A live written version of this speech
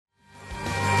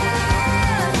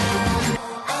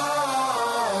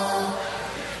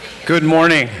Good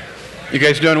morning. You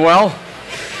guys doing well?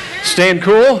 Staying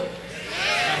cool?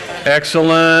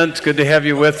 Excellent. Good to have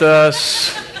you with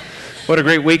us. What a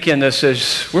great weekend this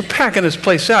is. We're packing this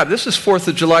place out. This is 4th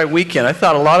of July weekend. I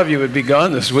thought a lot of you would be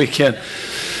gone this weekend.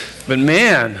 But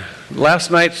man, last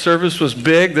night's service was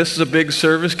big. This is a big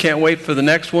service. Can't wait for the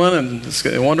next one. And it's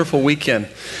a wonderful weekend.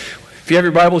 If you have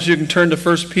your Bibles, you can turn to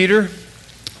 1 Peter.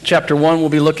 Chapter 1, we'll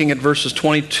be looking at verses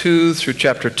 22 through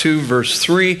chapter 2, verse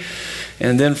 3.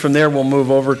 And then from there, we'll move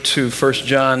over to 1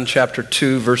 John chapter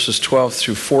 2, verses 12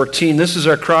 through 14. This is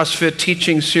our CrossFit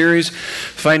teaching series,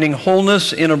 Finding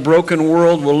Wholeness in a Broken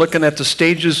World. We're looking at the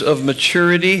stages of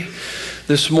maturity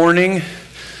this morning.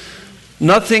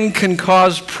 Nothing can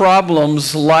cause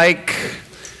problems like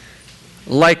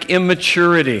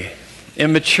immaturity.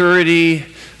 Immaturity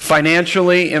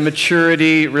financially,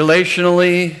 immaturity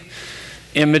relationally,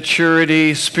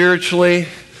 immaturity spiritually.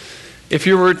 If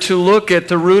you were to look at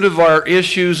the root of our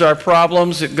issues, our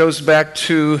problems, it goes back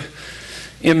to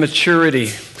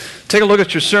immaturity. Take a look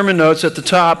at your sermon notes at the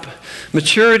top.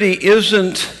 Maturity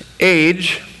isn't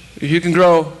age. You can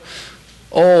grow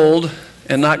old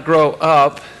and not grow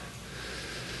up.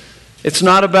 It's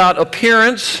not about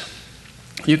appearance.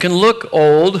 You can look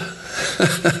old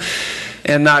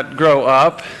and not grow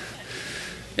up.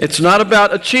 It's not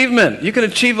about achievement. You can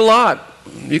achieve a lot.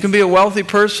 You can be a wealthy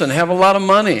person, have a lot of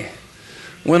money,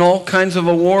 win all kinds of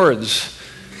awards,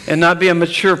 and not be a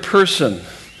mature person.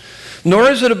 Nor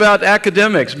is it about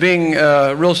academics, being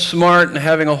real smart and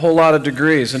having a whole lot of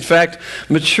degrees. In fact,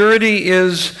 maturity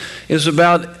is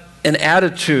about an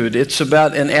attitude. It's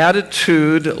about an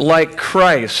attitude like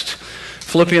Christ.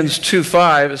 Philippians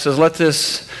 2:5, it says, "Let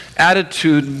this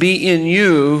attitude be in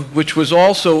you, which was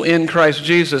also in Christ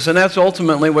Jesus." And that's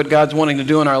ultimately what God's wanting to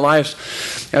do in our lives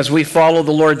as we follow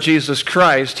the Lord Jesus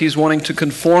Christ. He's wanting to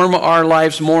conform our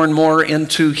lives more and more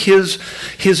into His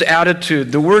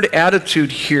attitude. The word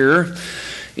attitude here,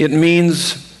 it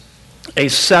means a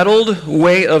settled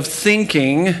way of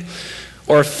thinking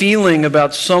or feeling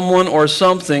about someone or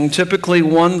something, typically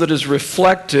one that is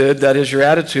reflected, that is your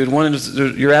attitude,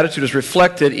 your attitude is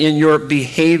reflected in your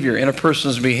behavior, in a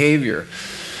person's behavior.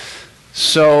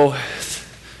 So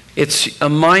it's a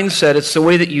mindset, it's the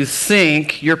way that you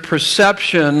think, your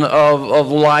perception of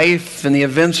life and the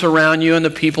events around you and the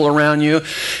people around you.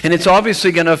 And it's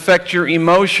obviously going to affect your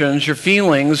emotions, your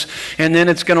feelings, and then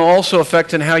it's going to also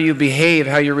affect in how you behave,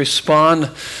 how you respond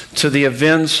to the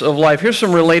events of life. Here's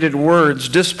some related words: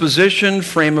 disposition,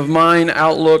 frame of mind,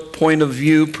 outlook, point of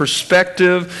view,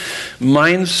 perspective,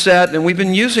 mindset. And we've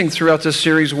been using throughout this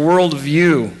series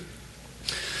worldview.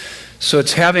 So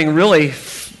it's having really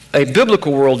a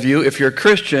biblical worldview. If you're a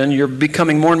Christian, you're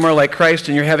becoming more and more like Christ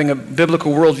and you're having a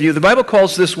biblical worldview. The Bible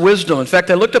calls this wisdom. In fact,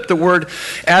 I looked up the word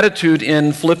attitude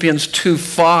in Philippians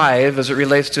 2:5 as it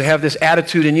relates to have this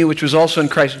attitude in you, which was also in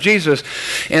Christ Jesus.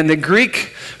 And the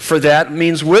Greek for that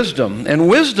means wisdom. And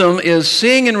wisdom is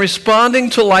seeing and responding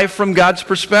to life from God's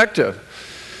perspective.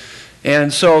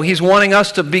 And so He's wanting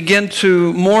us to begin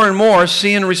to more and more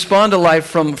see and respond to life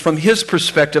from His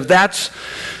perspective.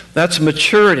 That's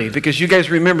maturity, because you guys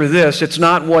remember this, it's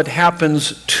not what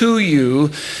happens to you,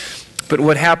 but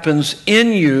what happens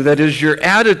in you, that is your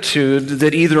attitude,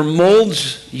 that either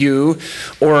molds you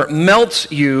or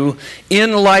melts you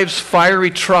in life's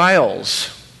fiery trials.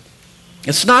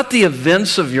 It's not the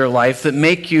events of your life that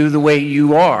make you the way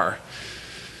you are.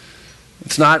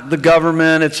 It's not the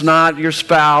government, it's not your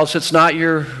spouse, it's not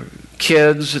your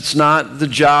kids, it's not the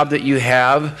job that you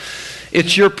have.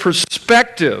 It's your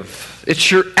perspective.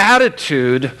 It's your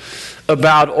attitude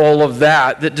about all of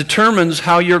that determines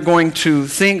how you're going to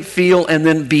think, feel, and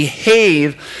then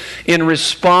behave in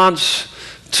response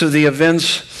to the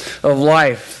events of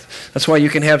life. That's why you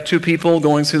can have two people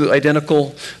going through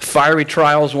identical fiery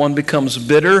trials. One becomes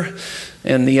bitter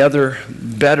and the other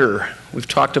better. We've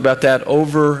talked about that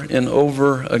over and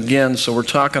over again. So we're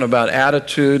talking about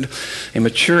attitude, a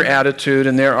mature attitude,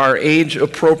 and there are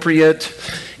age-appropriate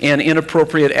and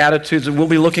inappropriate attitudes. And we'll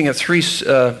be looking at three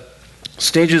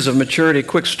stages of maturity.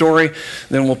 Quick story,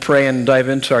 then we'll pray and dive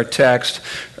into our text.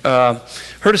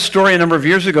 Heard a story a number of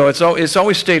years ago. It's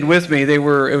always stayed with me. It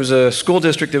was a school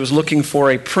district that was looking for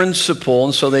a principal,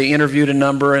 and so they interviewed a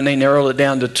number, and they narrowed it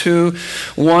down to two.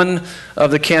 One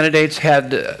of the candidates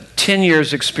had 10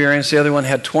 years experience. The other one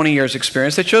had 20 years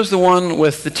experience. They chose the one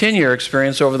with the 10-year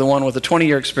experience over the one with the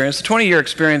 20-year experience. The 20-year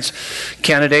experience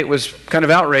candidate was kind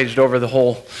of outraged over the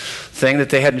whole thing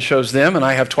that they hadn't chose them, and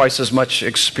I have twice as much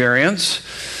experience.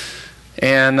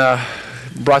 And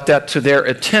brought that to their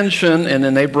attention, and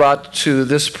then they brought to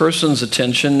this person's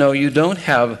attention, no, you don't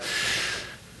have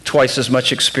twice as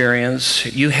much experience.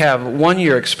 You have 1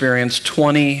 year experience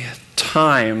 20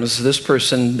 times. This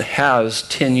person has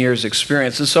 10 years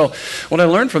experience. And so what I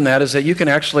learned from that is that you can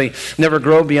actually never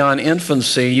grow beyond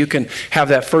infancy. You can have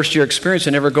that first year experience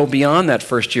and never go beyond that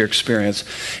first year experience,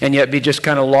 and yet be just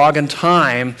kind of logging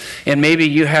time. And maybe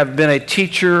you have been a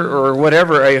teacher or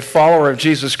whatever, a follower of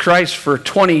Jesus Christ for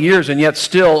 20 years, and yet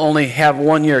still only have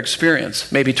 1 year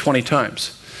experience, maybe 20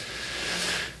 times.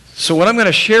 So what I'm going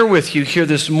to share with you here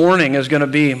this morning is going to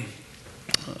be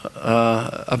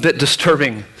a bit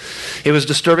disturbing. It was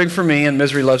disturbing for me, and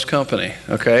misery loves company,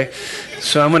 okay?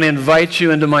 So I'm going to invite you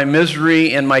into my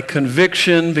misery and my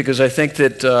conviction, because I think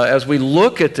that as we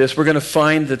look at this, we're going to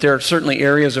find that there are certainly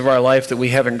areas of our life that we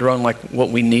haven't grown like what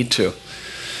we need to.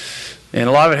 And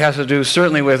a lot of it has to do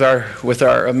certainly with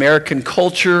our American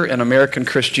culture and American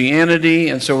Christianity.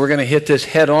 And so we're going to hit this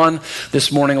head on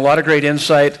this morning. A lot of great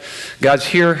insight. God's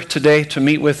here today to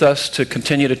meet with us, to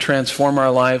continue to transform our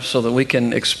lives so that we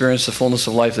can experience the fullness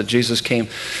of life that Jesus came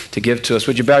to give to us.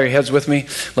 Would you bow your heads with me?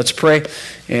 Let's pray,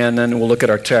 and then we'll look at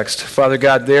our text. Father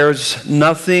God, there's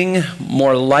nothing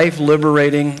more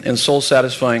life-liberating and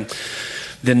soul-satisfying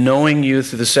than knowing you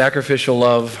through the sacrificial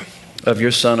love of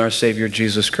your Son, our Savior,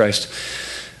 Jesus Christ.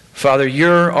 Father,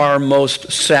 you're our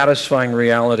most satisfying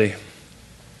reality.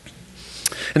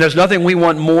 And there's nothing we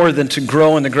want more than to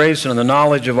grow in the grace and in the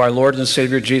knowledge of our Lord and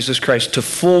Savior, Jesus Christ, to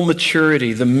full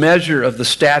maturity, the measure of the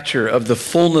stature of the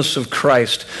fullness of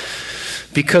Christ.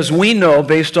 Because we know,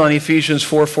 based on Ephesians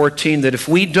 4:14, that if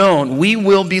we don't, we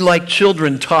will be like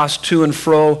children tossed to and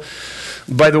fro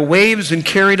by the waves and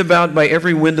carried about by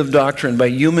every wind of doctrine, by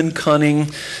human cunning,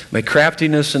 by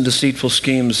craftiness and deceitful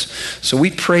schemes. So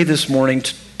we pray this morning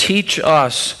to teach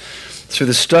us, through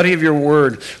the study of your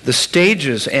word, the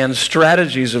stages and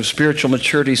strategies of spiritual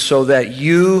maturity, so that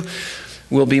you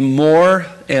will be more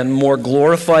and more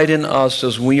glorified in us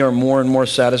as we are more and more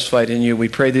satisfied in you. We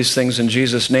pray these things in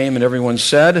Jesus' name, and everyone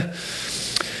said,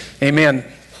 amen.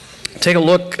 Take a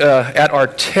look at our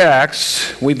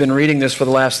text. We've been reading this for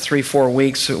the last 3-4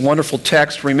 weeks. A wonderful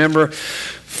text. Remember,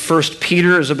 1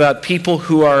 Peter is about people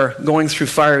who are going through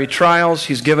fiery trials.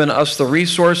 He's given us the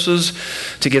resources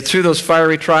to get through those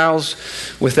fiery trials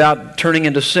without turning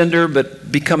into cinder,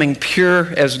 but becoming pure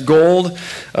as gold.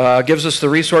 Gives us the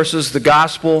resources. The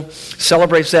gospel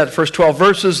celebrates that first 12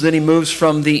 verses. Then he moves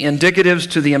from the indicatives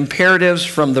to the imperatives,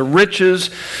 from the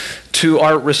riches to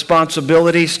our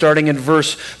responsibility, starting in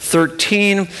verse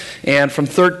 13. And from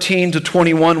 13 to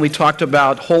 21, we talked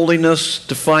about holiness,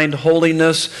 defined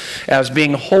holiness as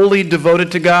being wholly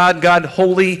devoted to God. God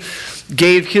wholly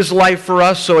gave his life for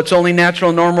us, so it's only natural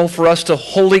and normal for us to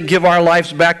wholly give our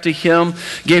lives back to him.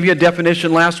 Gave you a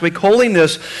definition last week.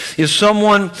 Holiness is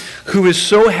someone who is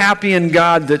so happy in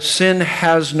God that sin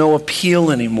has no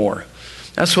appeal anymore.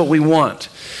 That's what we want.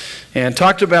 And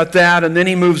talked about that, and then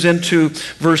he moves into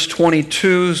verse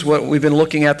 22, is what we've been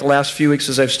looking at the last few weeks,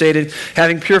 as I've stated.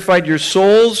 Having purified your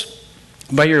souls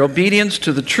by your obedience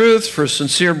to the truth for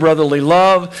sincere brotherly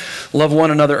love, love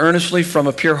one another earnestly from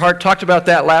a pure heart. Talked about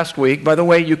that last week. By the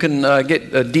way, you can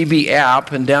get a DB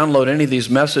app and download any of these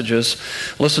messages,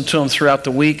 listen to them throughout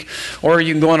the week, or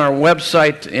you can go on our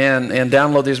website and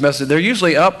download these messages. They're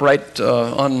usually up right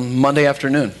on Monday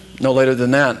afternoon. No later than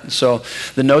that. So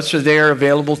the notes are there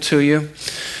available to you.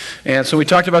 And so we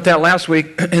talked about that last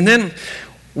week. And then,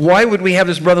 why would we have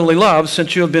this brotherly love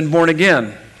since you have been born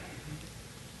again?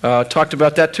 Talked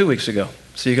about that 2 weeks ago.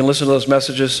 So you can listen to those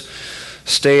messages.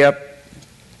 Stay up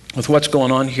with what's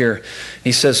going on here.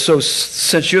 He says, so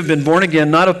since you have been born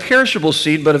again, not of perishable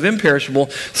seed, but of imperishable,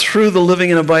 through the living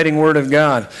and abiding word of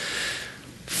God.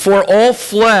 For all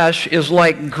flesh is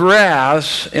like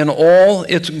grass, and all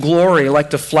its glory like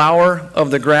the flower of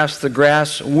the grass. The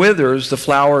grass withers, the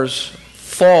flowers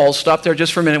fall. Stop there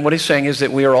just for a minute. What he's saying is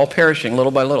that we are all perishing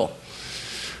little by little,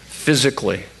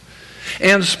 physically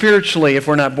and spiritually if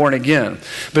we're not born again.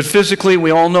 But physically, we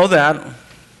all know that.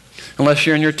 Unless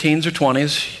you're in your teens or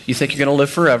 20s, you think you're going to live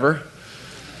forever.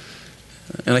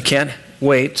 And I can't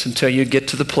wait until you get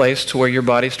to the place to where your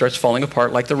body starts falling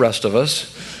apart like the rest of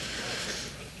us.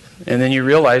 And then you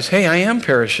realize, hey, I am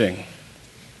perishing.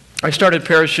 I started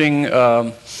perishing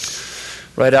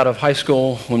right out of high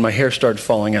school when my hair started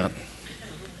falling out.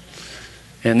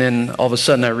 And then all of a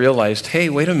sudden I realized, hey,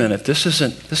 wait a minute, this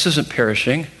isn't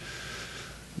perishing.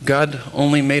 God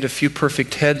only made a few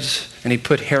perfect heads and he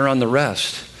put hair on the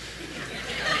rest.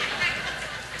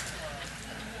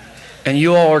 And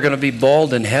you all are going to be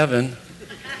bald in heaven.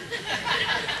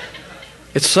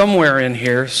 It's somewhere in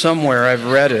here, somewhere I've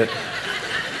read it.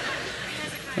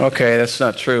 Okay, that's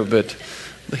not true, but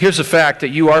here's the fact that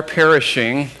you are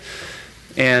perishing,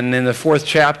 And in the 4th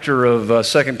chapter of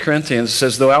 2 Corinthians, it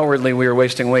says, though outwardly we are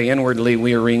wasting away, inwardly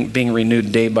we are being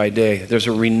renewed day by day. There's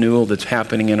a renewal that's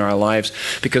happening in our lives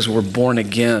because we're born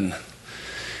again.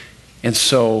 And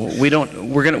so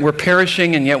we're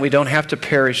perishing, and yet we don't have to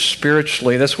perish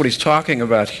spiritually. That's what he's talking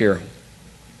about here.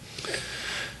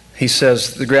 He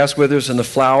says, the grass withers and the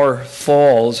flower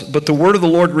falls, but the word of the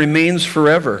Lord remains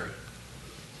forever.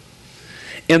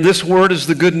 And this word is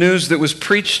the good news that was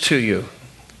preached to you.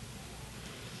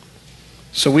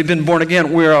 So we've been born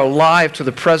again. We are alive to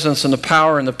the presence and the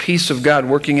power and the peace of God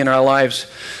working in our lives.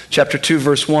 Chapter 2,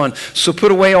 verse 1. So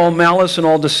put away all malice and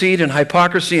all deceit and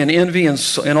hypocrisy and envy and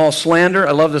all slander.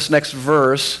 I love this next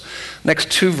verse, next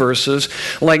 2 verses.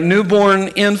 Like newborn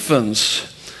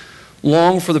infants,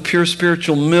 long for the pure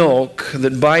spiritual milk,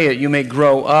 that by it you may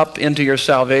grow up into your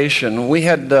salvation. We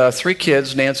had 3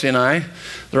 kids, Nancy and I.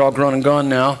 They're all grown and gone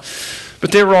now.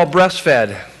 But they were all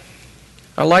breastfed.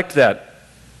 I liked that.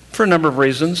 For a number of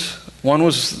reasons. One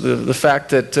was the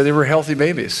fact that they were healthy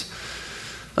babies.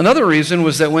 Another reason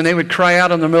was that when they would cry out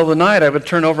in the middle of the night, I would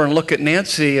turn over and look at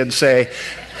Nancy and say,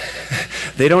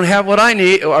 they don't have what I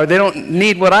need, or they don't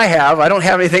need what I have. I don't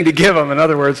have anything to give them. In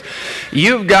other words,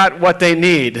 you've got what they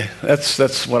need.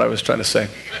 That's what I was trying to say.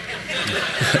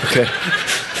 Okay.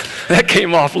 That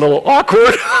came off a little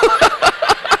awkward.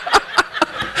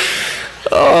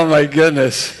 Oh my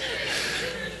goodness.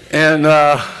 And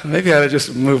maybe I ought to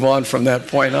just move on from that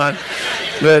point on.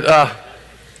 But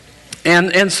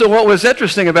and so what was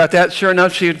interesting about that, sure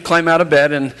enough, she would climb out of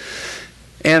bed,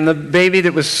 and the baby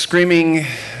that was screaming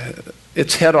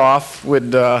its head off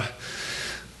would go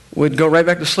right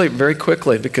back to sleep very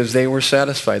quickly because they were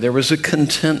satisfied. There was a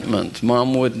contentment.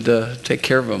 Mom would take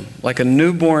care of them like a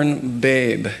newborn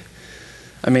babe.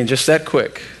 I mean, just that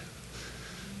quick.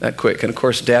 That quick. And of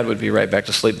course, Dad would be right back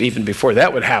to sleep even before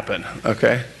that would happen,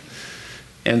 okay?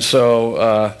 And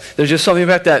so there's just something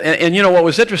about that. And you know what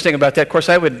was interesting about that? Of course,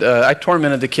 I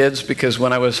tormented the kids because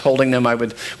when I was holding them,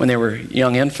 when they were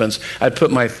young infants, I'd put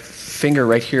my finger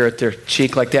right here at their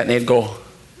cheek like that, and they'd go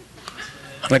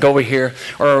like over here.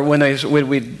 Or when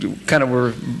we kind of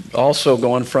were also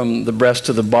going from the breast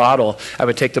to the bottle, I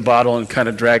would take the bottle and kind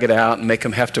of drag it out and make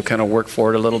them have to kind of work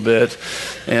for it a little bit,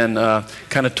 and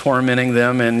kind of tormenting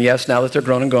them. And yes, now that they're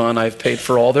grown and gone, I've paid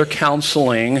for all their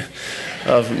counseling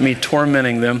of me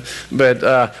tormenting them. But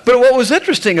what was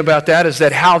interesting about that is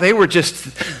that how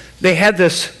they had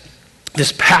this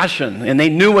passion, and they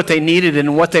knew what they needed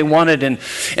and what they wanted, and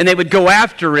they would go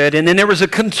after it, and then there was a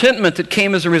contentment that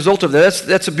came as a result of that.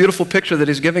 That's a beautiful picture that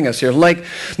he's giving us here. Like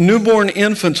newborn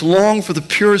infants long for the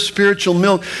pure spiritual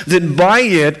milk, that by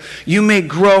it you may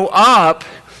grow up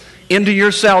into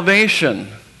your salvation.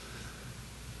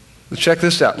 Check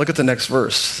this out. Look at the next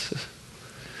verse.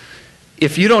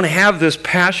 If you don't have this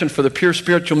passion for the pure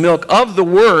spiritual milk of the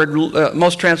Word,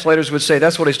 most translators would say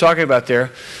that's what he's talking about there.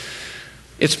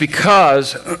 It's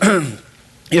because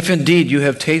if indeed you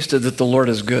have tasted that the Lord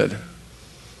is good.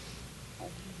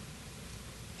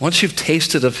 Once you've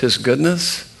tasted of His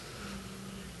goodness,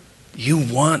 you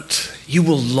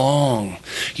will long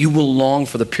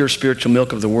for the pure spiritual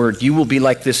milk of the Word. You will be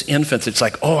like this infant. It's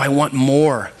like, oh, I want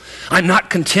more. I'm not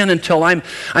content until I'm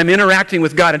interacting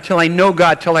with God, until I know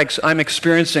God, until I'm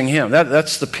experiencing Him.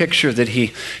 That's the picture that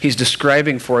he's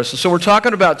describing for us. And so we're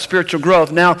talking about spiritual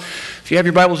growth. Now, if you have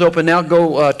your Bibles open now,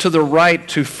 go to the right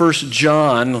to 1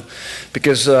 John,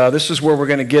 because this is where we're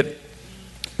going to get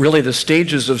really the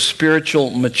stages of spiritual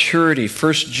maturity.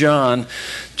 1 John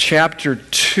chapter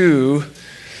 2,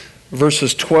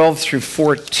 verses 12 through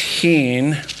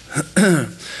 14.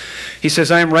 He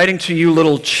says, I am writing to you,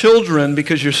 little children,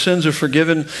 because your sins are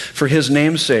forgiven for His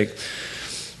name's sake.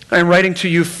 I am writing to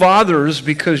you, fathers,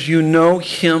 because you know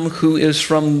Him who is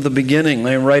from the beginning.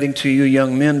 I am writing to you,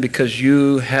 young men, because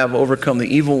you have overcome the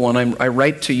evil one. I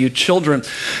write to you, children,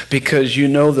 because you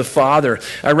know the Father.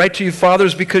 I write to you,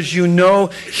 fathers, because you know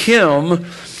Him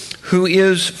who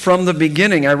is from the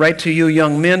beginning. I write to you,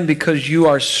 young men, because you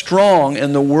are strong,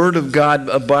 and the word of God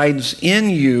abides in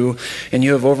you, and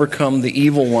you have overcome the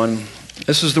evil one.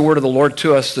 This is the word of the Lord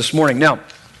to us this morning. Now,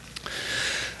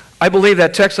 I believe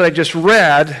that text that I just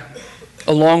read,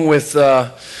 along with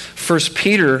 1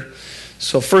 Peter,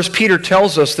 so 1 Peter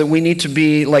tells us that we need to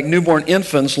be like newborn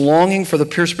infants, longing for the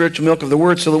pure spiritual milk of the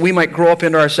Word so that we might grow up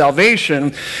into our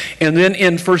salvation. And then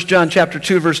in 1 John chapter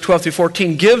 2, verse 12 through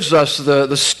 14, gives us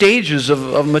the stages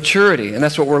of maturity. And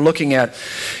that's what we're looking at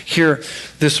here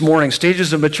this morning,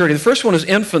 stages of maturity. The first one is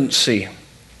infancy.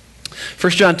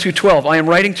 1 John 2:12, I am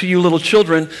writing to you, little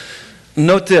children,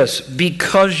 Note this,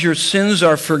 because your sins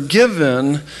are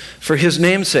forgiven for his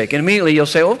name's sake. And immediately you'll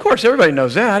say, well, of course, everybody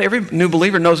knows that. Every new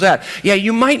believer knows that. Yeah,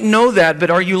 you might know that, but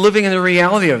are you living in the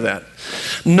reality of that?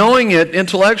 Knowing it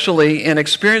intellectually and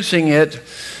experiencing it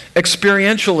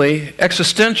experientially,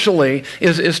 existentially,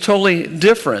 is totally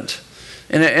different.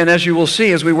 And as you will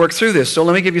see as we work through this. So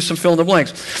let me give you some fill in the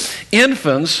blanks.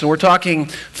 Infants, and we're talking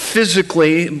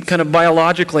physically, kind of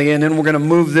biologically, and then we're going to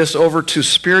move this over to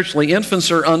spiritually.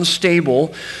 Infants are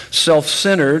unstable,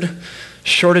 self-centered,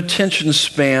 short attention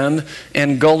span,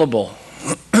 and gullible.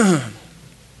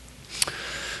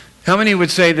 How many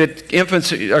would say that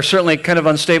infants are certainly kind of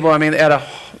unstable? I mean, at a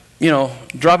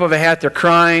drop of a hat, they're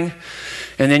crying.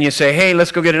 And then you say, hey,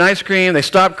 let's go get an ice cream. They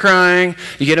stop crying.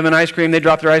 You get them an ice cream. They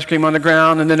drop their ice cream on the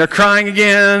ground. And then they're crying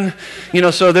again.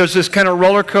 So there's this kind of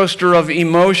roller coaster of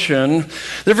emotion.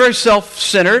 They're very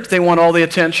self-centered. They want all the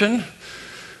attention.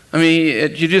 I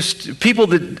mean, people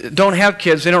that don't have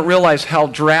kids, they don't realize how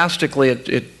drastically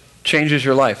it changes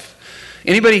your life.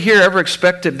 Anybody here ever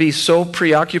expect to be so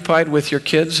preoccupied with your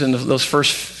kids in those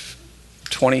first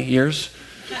 20 years?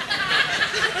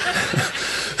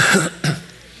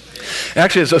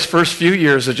 Actually, it's those first few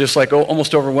years are just like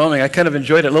almost overwhelming. I kind of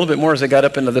enjoyed it a little bit more as I got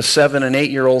up into the 7 and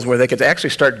 8 year olds where they could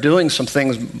actually start doing some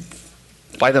things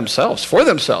by themselves, for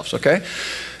themselves, okay?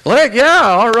 Like, yeah,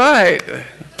 all right.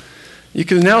 You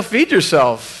can now feed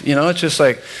yourself. It's just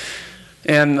like,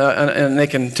 and they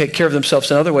can take care of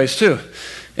themselves in other ways too.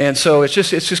 And so it's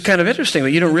just kind of interesting,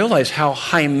 but you don't realize how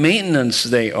high maintenance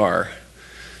they are.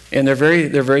 And they're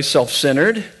very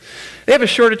self-centered. They have a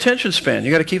short attention span.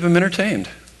 You got to keep them entertained.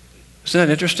 Isn't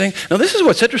that interesting? Now, this is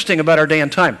what's interesting about our day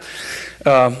and time.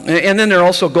 And then they're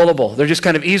also gullible. They're just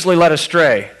kind of easily led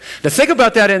astray. Now, think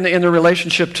about that in the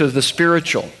relationship to the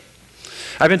spiritual.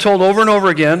 I've been told over and over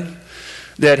again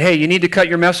that, hey, you need to cut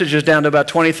your messages down to about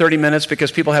 20, 30 minutes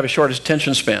because people have a short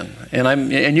attention span.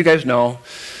 And you guys know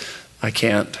I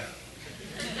can't.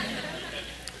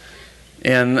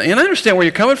 And I understand where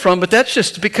you're coming from, but that's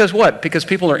just because what? Because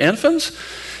people are infants?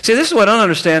 See, this is what I don't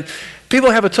understand. People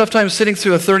have a tough time sitting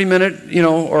through a 30-minute,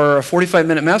 or a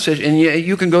 45-minute message, and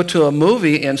you can go to a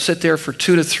movie and sit there for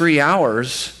 2 to 3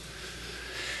 hours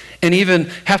and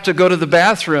even have to go to the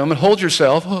bathroom and hold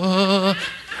yourself.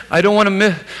 I don't want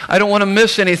to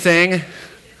miss anything.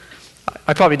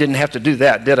 I probably didn't have to do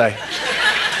that, did I?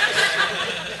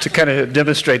 To kind of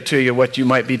demonstrate to you what you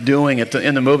might be doing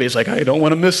in the movie. It's like, I don't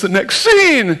want to miss the next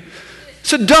scene.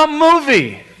 It's a dumb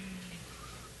movie.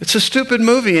 It's a stupid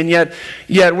movie, and yet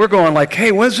we're going like,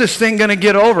 hey, when's this thing going to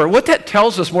get over? What that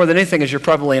tells us more than anything is you're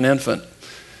probably an infant.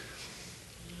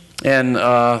 And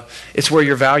it's where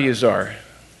your values are.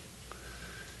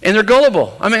 And they're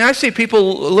gullible. I mean, I see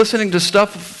people listening to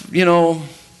stuff,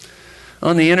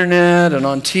 on the internet and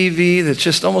on TV that's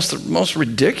just almost the most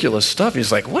ridiculous stuff.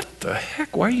 He's like, what the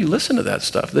heck? Why are you listening to that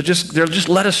stuff? They're just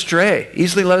led astray,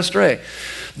 easily led astray.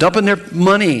 Dumping their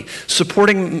money,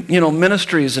 supporting,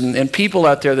 ministries and people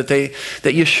out there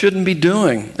that you shouldn't be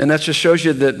doing. And that just shows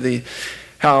you that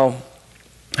how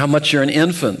much you're an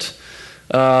infant.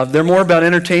 They're more about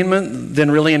entertainment than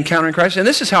really encountering Christ. And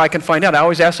this is how I can find out. I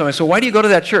always ask them, so why do you go to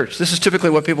that church? This is typically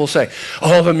what people say.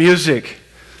 Oh, the music.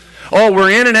 Oh,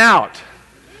 we're in and out.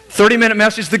 30-minute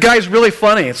message. The guy's really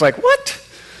funny. It's like, what?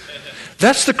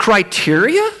 That's the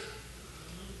criteria?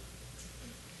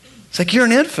 It's like you're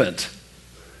an infant.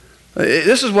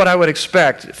 This is what I would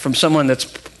expect from someone that's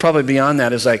probably beyond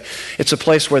that, is like, it's a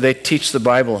place where they teach the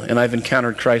Bible, and I've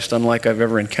encountered Christ unlike I've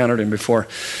ever encountered him before.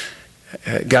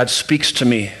 God speaks to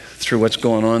me through what's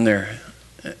going on there,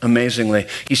 amazingly.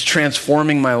 He's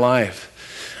transforming my life.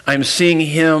 I'm seeing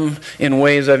him in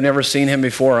ways I've never seen him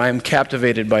before. I am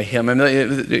captivated by him. I'm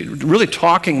really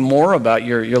talking more about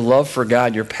your love for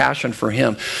God, your passion for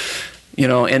him.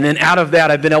 And then out of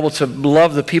that, I've been able to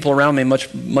love the people around me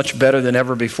much, much better than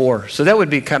ever before. So that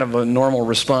would be kind of a normal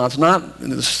response, not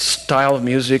the style of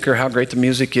music or how great the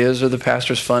music is or the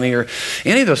pastor's funny or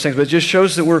any of those things, but it just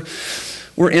shows that we're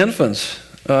infants.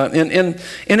 And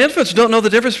infants don't know the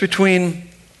difference between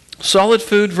solid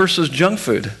food versus junk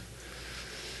food.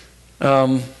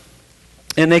 And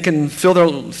they can fill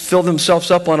themselves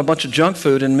up on a bunch of junk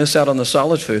food and miss out on the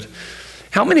solid food.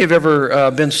 How many have ever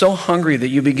been so hungry that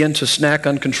you begin to snack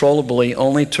uncontrollably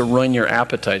only to ruin your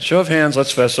appetite? Show of hands,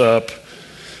 let's fess up.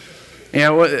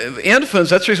 Infants,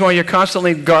 that's the reason why you're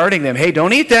constantly guarding them. Hey,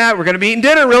 don't eat that. We're going to be eating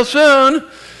dinner real soon.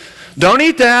 Don't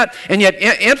eat that. And yet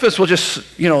infants will just,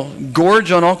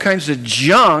 gorge on all kinds of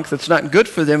junk that's not good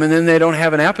for them, and then they don't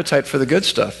have an appetite for the good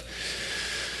stuff.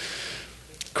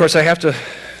 Of course, I have to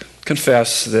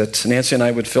confess that Nancy and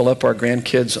I would fill up our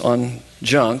grandkids on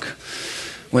junk,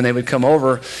 when they would come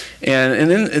over. And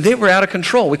then they were out of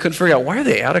control. We couldn't figure out, why are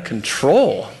they out of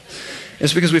control?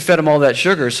 It's because we fed them all that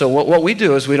sugar. So what we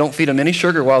do is we don't feed them any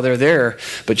sugar while they're there,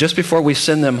 but just before we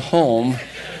send them home,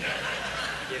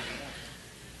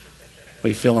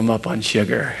 we fill them up on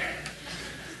sugar.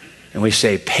 And we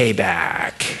say,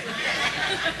 payback.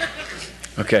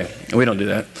 Okay, we don't do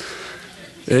that.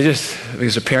 They just,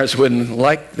 because the parents wouldn't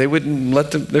let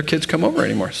their kids come over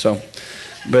anymore. So,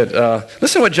 but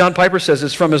listen to what John Piper says.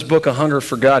 It's from his book, A Hunger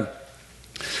for God.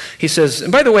 He says,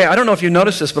 and by the way, I don't know if you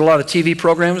noticed this, but a lot of TV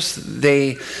programs,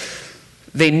 they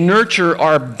nurture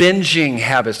our binging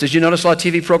habits. Did you notice a lot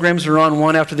of TV programs are on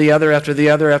one after the other, after the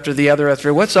other, after the other,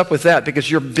 after? What's up with that?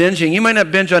 Because you're binging. You might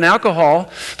not binge on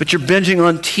alcohol, but you're binging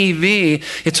on TV.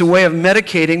 It's a way of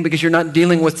medicating because you're not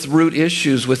dealing with root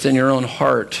issues within your own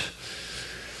heart.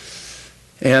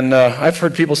 And I've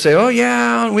heard people say, oh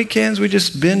yeah, on weekends we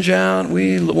just binge out,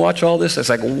 we watch all this. It's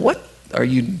like, what are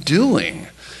you doing?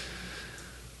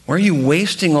 Why are you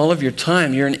wasting all of your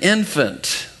time? You're an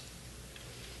infant.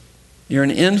 You're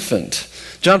an infant.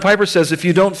 John Piper says, if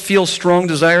you don't feel strong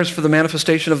desires for the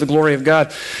manifestation of the glory of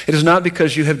God, it is not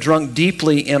because you have drunk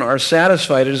deeply and are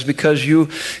satisfied. It is because you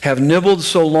have nibbled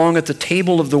so long at the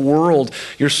table of the world.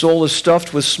 Your soul is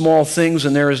stuffed with small things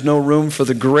and there is no room for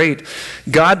the great.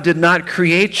 God did not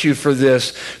create you for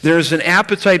this. There is an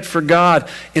appetite for God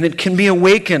and it can be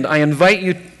awakened. I invite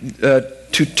you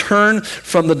to turn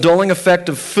from the dulling effect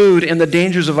of food and the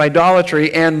dangers of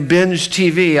idolatry and binge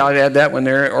TV, I'll add that one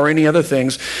there, or any other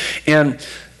things, and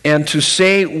to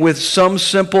say with some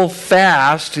simple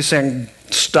fast, he's saying,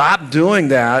 stop doing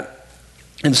that,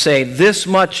 and say, this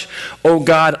much, oh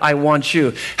God, I want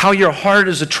you. How your heart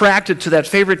is attracted to that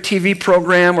favorite TV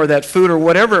program or that food or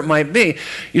whatever it might be,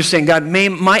 you're saying, God, may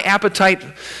my appetite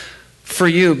for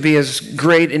you be as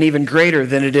great and even greater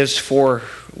than it is for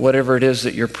whatever it is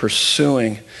that you're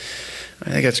pursuing. I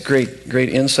think that's great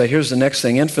insight. Here's the next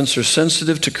thing. Infants are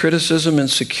sensitive to criticism and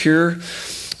insecure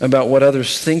about what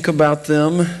others think about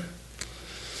them.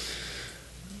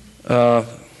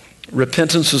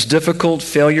 Repentance is difficult.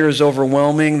 Failure is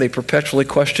overwhelming. They perpetually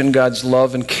question God's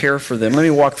love and care for them. Let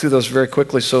me walk through those very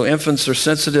quickly. So infants are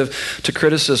sensitive to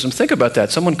criticism. Think about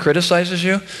that. Someone criticizes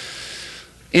you.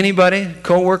 Anybody,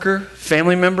 coworker,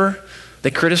 family member,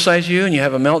 they criticize you and you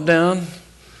have a meltdown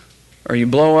or you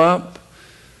blow up.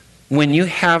 When you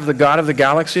have the God of the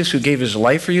galaxies who gave his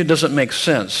life for you, it doesn't make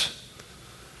sense.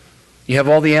 You have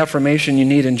all the affirmation you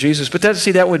need in Jesus. But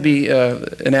that would be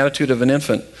an attitude of an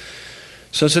infant.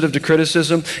 Sensitive to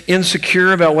criticism,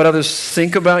 insecure about what others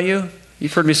think about you.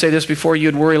 You've heard me say this before,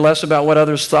 you'd worry less about what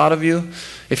others thought of you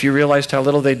if you realized how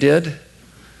little they did.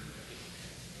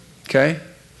 Okay?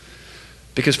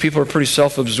 Because people are pretty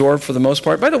self-absorbed for the most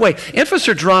part. By the way, infants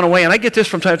are drawn away, and I get this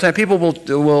from time to time. People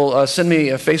will send me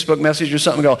a Facebook message or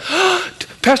something and go, oh,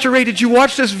 Pastor Ray, did you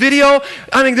watch this video?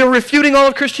 I mean, they're refuting all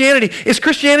of Christianity. Is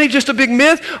Christianity just a big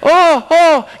myth?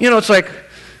 Oh. It's like,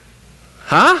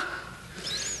 huh?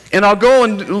 And I'll go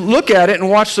and look at it and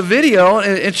watch the video,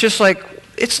 and it's just like,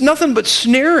 it's nothing but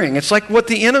sneering. It's like what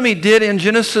the enemy did in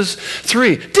Genesis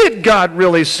 3. Did God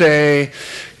really say?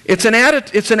 It's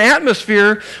an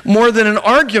atmosphere more than an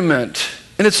argument.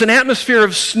 And it's an atmosphere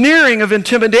of sneering, of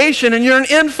intimidation, and you're an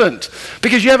infant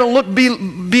because you haven't looked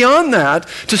beyond that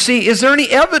to see, is there any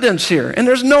evidence here? And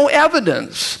there's no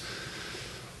evidence.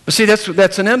 But see,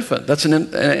 that's an infant. That's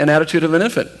an attitude of an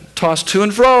infant. Tossed to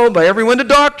and fro by every wind of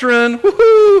doctrine.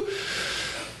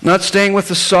 Woohoo! Not staying with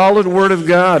the solid Word of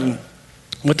God.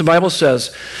 What the Bible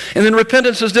says. And then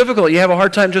repentance is difficult. You have a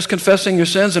hard time just confessing your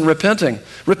sins and repenting.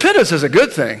 Repentance is a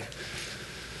good thing.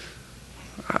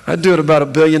 I do it about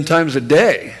 1 billion times a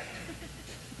day.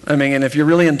 I mean, and if you're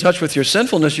really in touch with your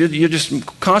sinfulness, you're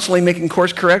just constantly making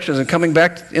course corrections and coming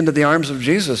back into the arms of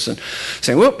Jesus and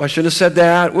saying, whoop, I shouldn't have said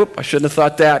that. Whoop, I shouldn't have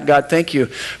thought that. God, thank you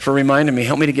for reminding me.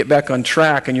 Help me to get back on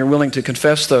track. And you're willing to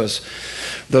confess those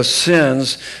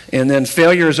sins. And then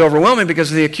failure is overwhelming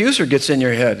because the accuser gets in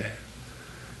your head.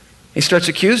 He starts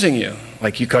accusing you.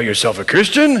 Like, you call yourself a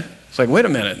Christian? It's like, wait a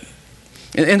minute.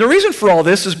 And the reason for all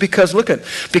this is because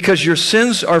your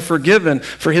sins are forgiven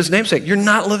for his name's sake. You're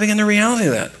not living in the reality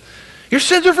of that. Your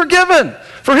sins are forgiven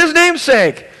for his name's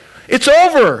sake. It's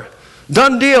over.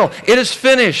 Done deal. It is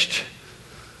finished.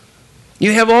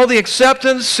 You have all the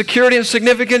acceptance, security, and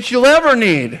significance you'll ever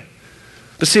need.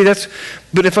 But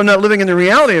if I'm not living in the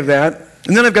reality of that,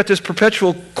 and then I've got this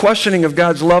perpetual questioning of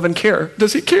God's love and care.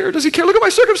 Does he care? Does he care? Look at my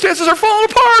circumstances are falling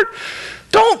apart.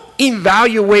 Don't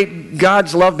evaluate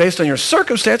God's love based on your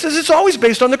circumstances. It's always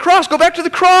based on the cross. Go back to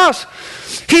the cross.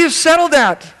 He has settled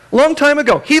that a long time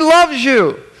ago. He loves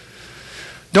you.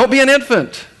 Don't be an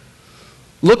infant.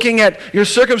 Looking at your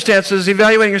circumstances,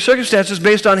 evaluating your circumstances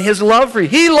based on His love for you.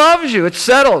 He loves you. It's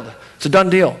settled. It's a done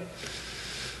deal.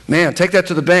 Man, take that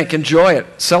to the bank. Enjoy it.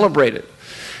 Celebrate it.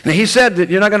 Now, He said that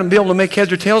you're not going to be able to make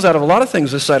heads or tails out of a lot of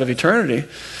things this side of eternity.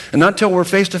 And not until we're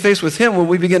face to face with Him will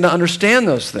we begin to understand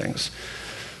those things.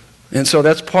 And so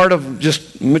that's part of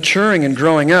just maturing and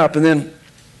growing up. And then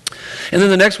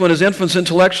the next one is infants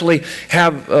intellectually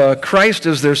have Christ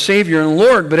as their Savior and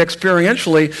Lord, but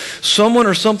experientially someone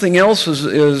or something else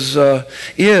is,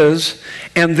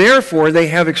 and therefore they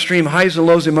have extreme highs and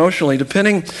lows emotionally,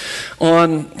 depending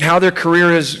on how their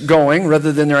career is going,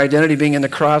 rather than their identity being in the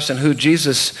cross and who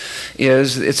Jesus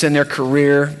is. It's in their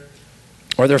career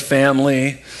or their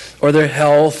family or their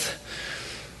health.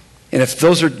 And if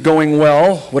those are going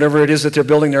well, whatever it is that they're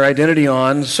building their identity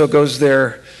on, so goes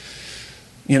their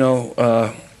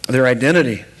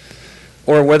identity.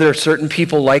 Or whether certain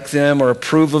people like them or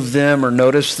approve of them or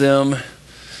notice them.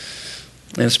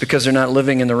 And it's because they're not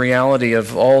living in the reality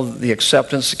of all the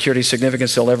acceptance, security,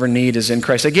 significance they'll ever need is in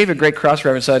Christ. I gave a great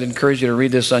cross-reference. I'd encourage you to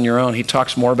read this on your own. He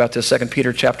talks more about this, 2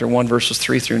 Peter chapter 1, verses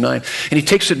 3 through 9. And he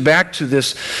takes it back to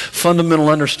this fundamental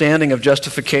understanding of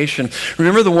justification.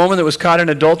 Remember the woman that was caught in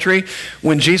adultery?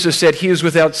 When Jesus said, "He is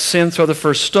without sin, throw the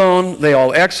first stone," they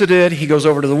all exited. He goes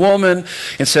over to the woman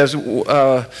and says,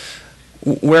 "Where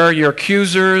are your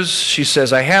accusers?" She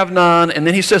says, "I have none." And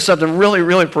then he says something really,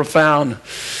 really profound.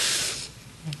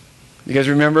 You guys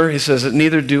remember? He says,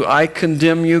 "Neither do I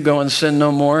condemn you, go and sin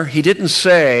no more." He didn't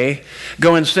say,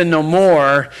 "Go and sin no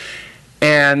more,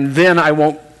 and then I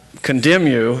won't condemn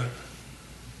you."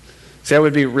 See, that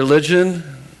would be religion.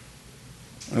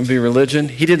 That would be religion.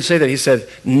 He didn't say that. He said,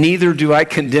 "Neither do I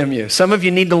condemn you." Some of you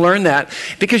need to learn that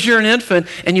because you're an infant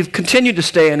and you've continued to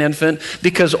stay an infant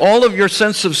because all of your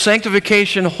sense of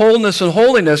sanctification, wholeness, and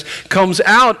holiness comes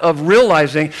out of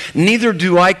realizing, "Neither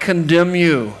do I condemn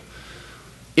you.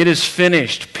 It is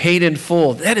finished, paid in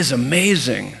full." That is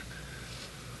amazing.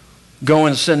 Go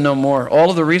and sin no more. All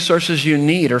of the resources you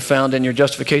need are found in your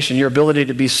justification. Your ability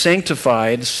to be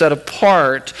sanctified, set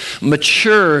apart,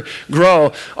 mature,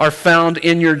 grow, are found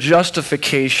in your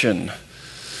justification.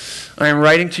 I am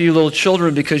writing to you, little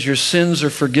children, because your sins are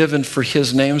forgiven for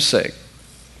His name's sake.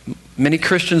 Many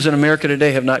Christians in America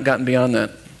today have not gotten beyond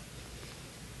that.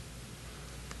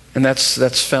 And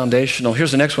that's foundational.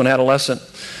 Here's the next one, adolescent.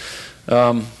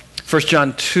 1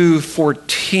 John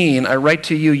 2:14, I write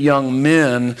to you, young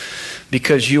men,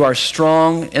 because you are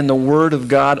strong and the word of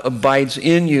God abides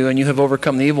in you and you have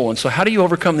overcome the evil one. So how do you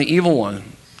overcome the evil one?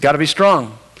 Got to be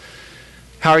strong.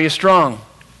 How are you strong?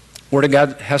 Word of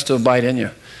God has to abide in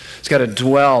you. It's got to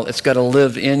dwell. It's got to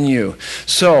live in you.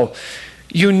 So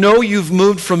you know you've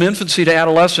moved from infancy to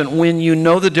adolescent when you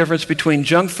know the difference between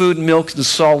junk food, milk, and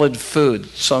solid food.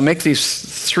 So I make these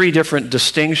three different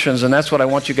distinctions, and that's what I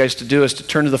want you guys to do, is to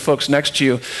turn to the folks next to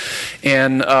you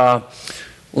and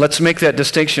let's make that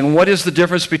distinction. What is the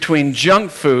difference between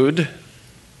junk food,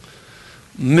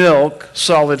 milk,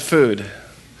 solid food?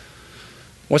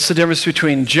 What's the difference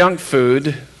between junk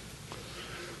food,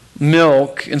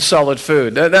 milk, and solid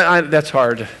food? That's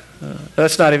hard.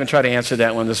 Let's not even try to answer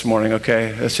that one this morning,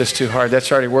 okay? That's just too hard.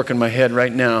 That's already working my head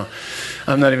right now.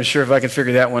 I'm not even sure if I can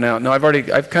figure that one out. No, I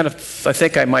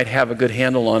think I might have a good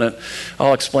handle on it.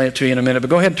 I'll explain it to you in a minute.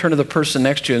 But go ahead and turn to the person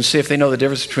next to you and see if they know the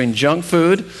difference between junk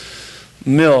food,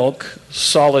 milk,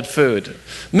 solid food.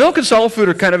 Milk and solid food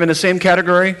are kind of in the same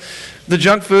category. The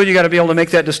junk food, you got to be able to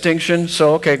make that distinction.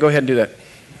 So, okay, go ahead and do that.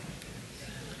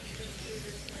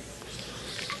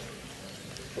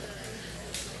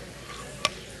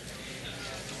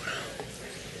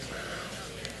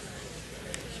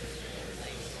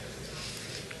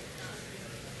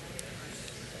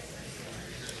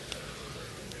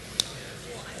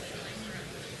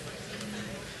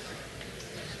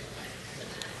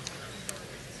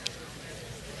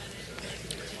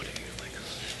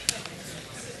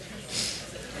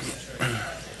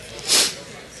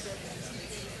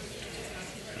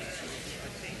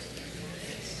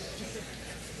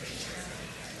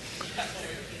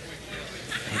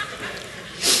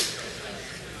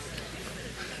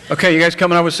 Okay, you guys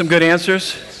coming up with some good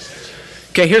answers?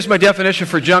 Okay, here's my definition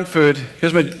for junk food.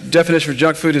 Here's my definition for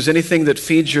junk food is anything that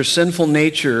feeds your sinful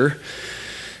nature,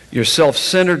 your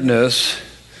self-centeredness,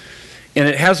 And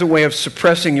it has a way of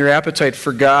suppressing your appetite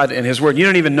for God and His Word. You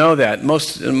don't even know that.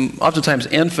 Oftentimes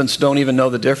infants don't even know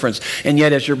the difference. And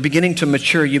yet as you're beginning to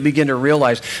mature, you begin to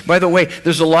realize. By the way,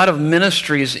 there's a lot of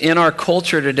ministries in our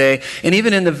culture today, and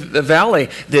even in the Valley,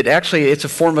 that actually it's a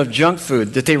form of junk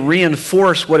food, that they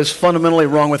reinforce what is fundamentally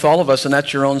wrong with all of us, and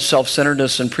that's your own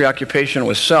self-centeredness and preoccupation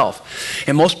with self.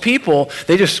 And most people,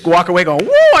 they just walk away going,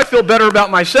 whoa, I feel better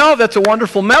about myself. That's a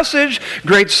wonderful message.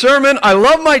 Great sermon. I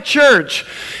love my church.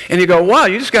 And you go, wow,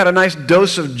 you just got a nice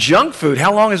dose of junk food.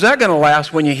 How long is that going to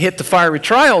last when you hit the fiery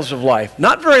trials of life?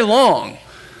 Not very long.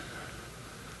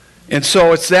 And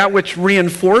so it's that which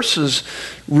reinforces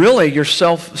really your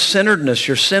self-centeredness,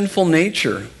 your sinful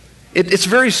nature. It's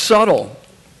very subtle.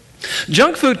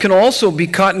 Junk food can also be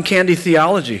cotton candy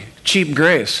theology, cheap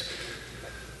grace.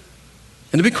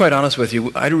 And to be quite honest with you,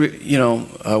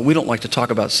 we don't like to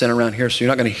talk about sin around here, so you're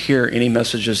not going to hear any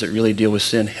messages that really deal with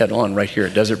sin head on right here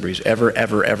at Desert Breeze ever,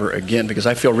 ever, ever again, because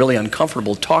I feel really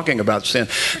uncomfortable talking about sin.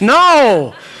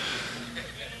 No,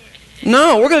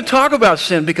 we're going to talk about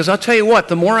sin, because I'll tell you what,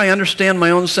 the more I understand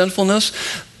my own sinfulness,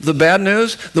 the bad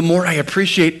news, the more I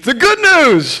appreciate the good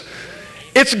news.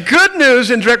 It's good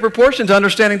news in direct proportion to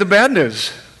understanding the bad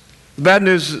news. The bad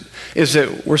news is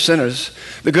that we're sinners.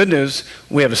 The good news,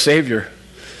 we have a Savior.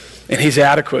 And He's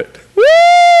adequate. Woo!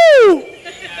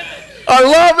 I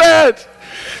love it.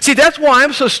 See, that's why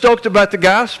I'm so stoked about the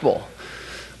gospel.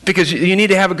 Because you need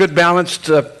to have a good balanced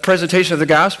presentation of the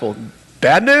gospel.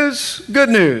 Bad news, good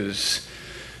news.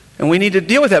 And we need to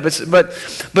deal with that.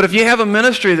 But if you have a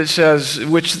ministry that says,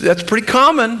 which that's pretty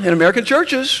common in American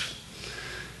churches,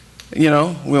 we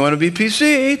want to be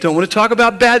PC, don't want to talk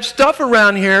about bad stuff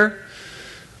around here.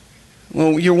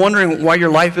 Well, you're wondering why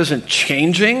your life isn't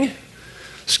changing?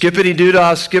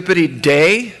 Skippity-doo-dah,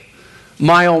 skippity-day.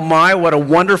 My, oh my, what a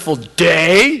wonderful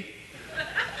day.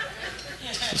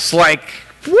 It's like,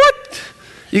 what?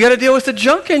 You got to deal with the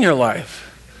junk in your life.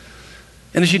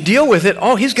 And as you deal with it,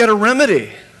 He's got a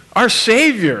remedy. Our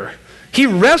Savior. He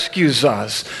rescues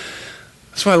us.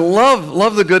 That's why I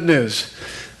love the good news.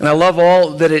 And I love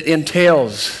all that it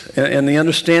entails and the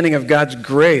understanding of God's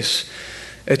grace.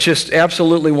 It's just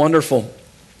absolutely wonderful.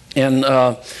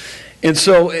 And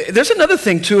so there's another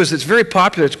thing, too, is it's very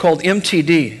popular. It's called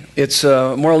MTD. It's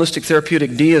Moralistic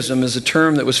Therapeutic Deism is a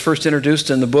term that was first introduced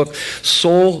in the book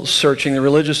Soul Searching, the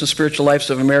Religious and Spiritual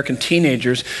Lives of American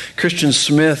Teenagers. Christian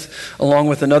Smith, along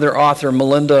with another author,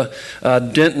 Melinda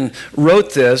Denton,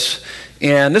 wrote this.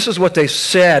 And this is what they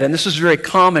said, and this is very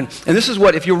common. And this is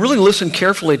what, if you really listen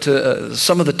carefully to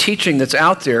some of the teaching that's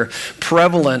out there,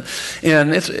 prevalent,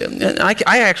 and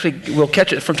I actually will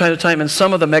catch it from time to time in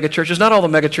some of the megachurches. Not all the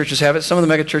megachurches have it. Some of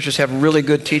the megachurches have really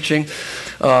good teaching.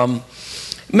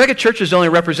 Megachurches only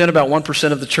represent about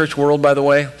 1% of the church world, by the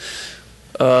way.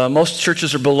 Most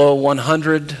churches are below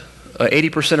 100.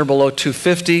 80% are below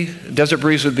 250. Desert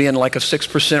Breeze would be in like a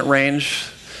 6% range.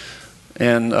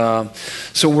 And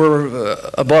so we're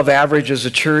above average as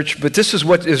a church, but this is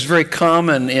what is very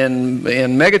common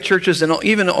in mega churches and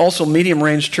even also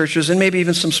medium-range churches and maybe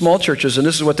even some small churches. And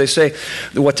this is what they say,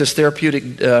 what this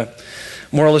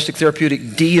moralistic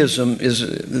therapeutic deism is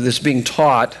that's being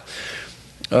taught.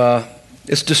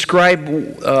 It's described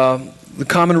the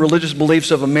common religious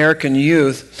beliefs of American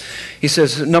youth. He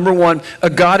says, number one, a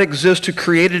God exists who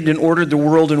created and ordered the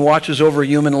world and watches over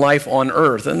human life on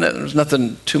earth. And there's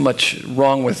nothing too much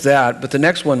wrong with that. But the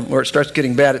next one, where it starts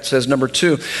getting bad, it says, number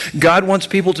two, God wants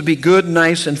people to be good,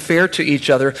 nice, and fair to each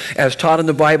other as taught in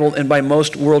the Bible and by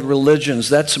most world religions.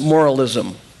 That's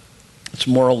moralism. It's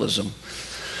moralism.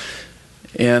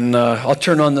 And I'll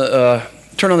turn on the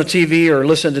TV or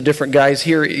listen to different guys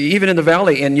here, even in the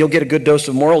Valley, and you'll get a good dose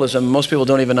of moralism most people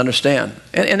don't even understand.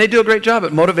 And they do a great job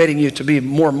at motivating you to be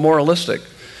more moralistic,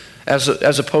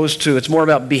 as opposed to, it's more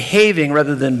about behaving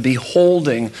rather than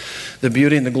beholding the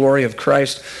beauty and the glory of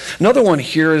Christ. Another one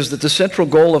here is that the central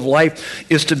goal of life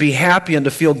is to be happy and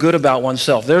to feel good about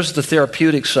oneself. There's the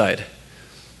therapeutic side.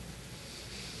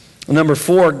 Number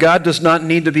four, God does not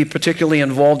need to be particularly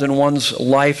involved in one's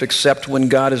life except when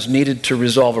God is needed to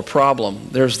resolve a problem.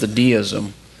 There's the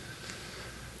deism.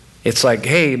 It's like,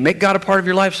 hey, make God a part of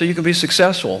your life so you can be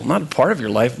successful. Not a part of your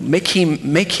life. Make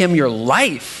him your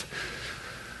life.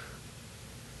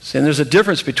 See, and there's a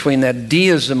difference between that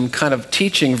deism kind of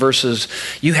teaching versus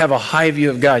you have a high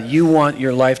view of God. You want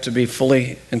your life to be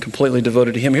fully and completely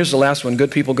devoted to Him. Here's the last one.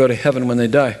 Good people go to heaven when they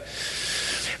die.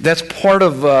 That's part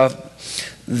of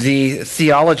the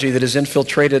theology that has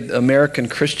infiltrated American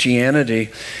Christianity.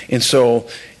 And so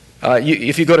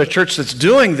If you go to a church that's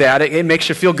doing that, it makes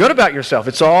you feel good about yourself.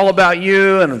 It's all about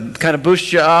you and kind of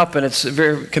boosts you up, and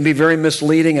can be very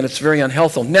misleading, and it's very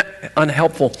unhelpful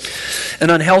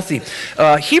and unhealthy.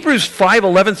 Hebrews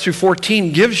 5:11 through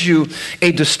 14 gives you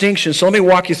a distinction. So let me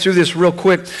walk you through this real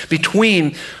quick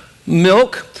between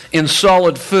milk and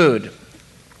solid food.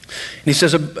 And he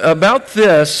says, about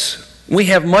this, we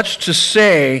have much to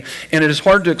say, and it is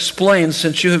hard to explain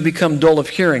since you have become dull of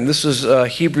hearing. This is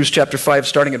Hebrews chapter 5,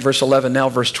 starting at verse 11, now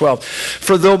verse 12.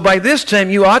 For though by this time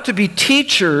you ought to be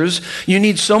teachers, you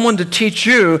need someone to teach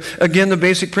you, again, the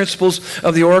basic principles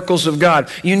of the oracles of God.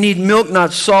 You need milk,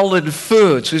 not solid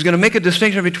food. So he's going to make a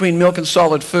distinction between milk and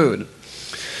solid food.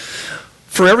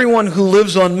 For everyone who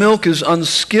lives on milk is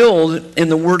unskilled in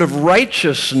the word of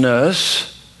righteousness,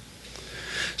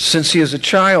 since he is a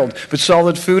child. But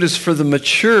solid food is for the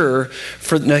mature.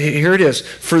 Now here it is.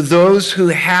 For those who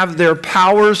have their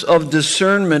powers of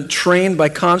discernment trained by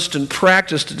constant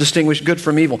practice to distinguish good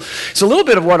from evil. It's a little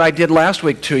bit of what I did last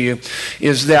week to you,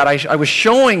 is that I was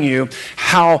showing you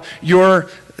how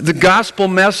the gospel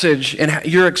message and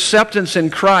your acceptance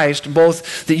in Christ,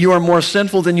 both that you are more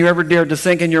sinful than you ever dared to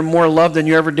think and you're more loved than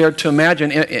you ever dared to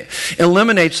imagine, it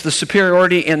eliminates the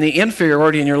superiority and the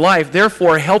inferiority in your life,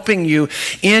 therefore helping you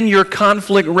in your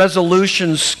conflict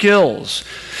resolution skills.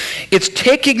 It's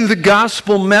taking the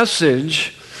gospel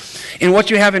message in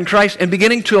what you have in Christ and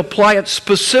beginning to apply it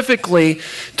specifically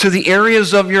to the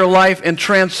areas of your life and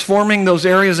transforming those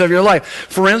areas of your life.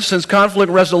 For instance,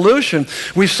 conflict resolution,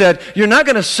 we said you're not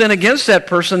going to sin against that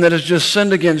person that has just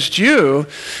sinned against you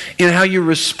in how you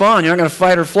respond. You're not going to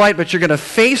fight or flight, but you're going to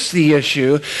face the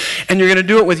issue, and you're going to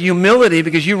do it with humility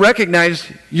because you recognize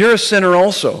you're a sinner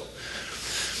also.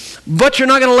 But you're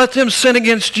not going to let them sin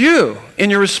against you in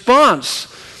your response.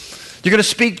 You're going to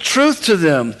speak truth to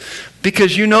them,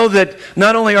 because you know that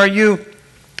not only are you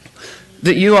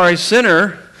a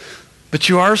sinner, but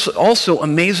you are also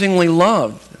amazingly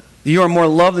loved. You are more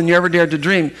loved than you ever dared to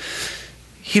dream.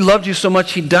 He loved you so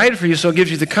much, he died for you, so it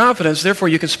gives you the confidence. Therefore,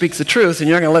 you can speak the truth, and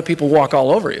you're not going to let people walk all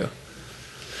over you.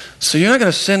 So you're not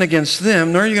going to sin against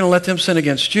them, nor are you going to let them sin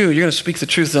against you. You're going to speak the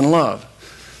truth in love.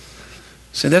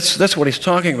 See, that's what he's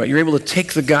talking about. You're able to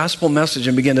take the gospel message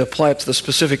and begin to apply it to the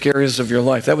specific areas of your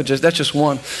life. That's just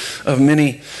one of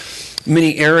many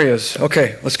areas.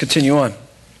 Okay, let's continue on.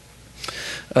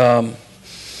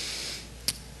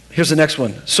 Here's the next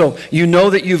one. So you know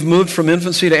that you've moved from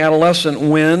infancy to adolescent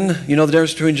when you know the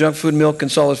difference between junk food, milk,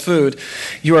 and solid food.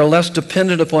 You are less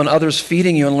dependent upon others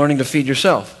feeding you and learning to feed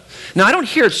yourself. Now, I don't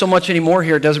hear it so much anymore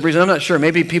here at Desert Breeze. I'm not sure.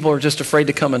 Maybe people are just afraid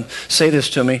to come and say this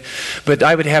to me. But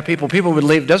I would have people would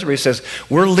leave. Desert Breeze says,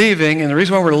 we're leaving, and the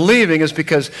reason why we're leaving is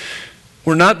because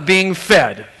we're not being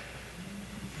fed.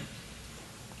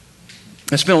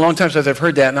 It's been a long time since I've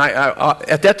heard that, and I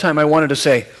at that time I wanted to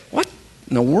say, what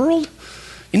in the world?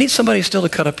 You need somebody still to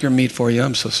cut up your meat for you?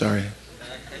 I'm so sorry.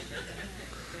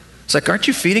 It's like, aren't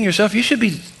you feeding yourself? You should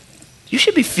be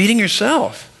feeding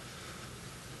yourself.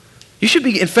 You should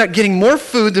be, in fact, getting more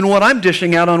food than what I'm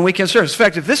dishing out on weekend service. In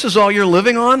fact, if this is all you're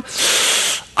living on,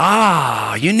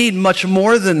 you need much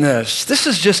more than this. This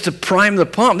is just to prime the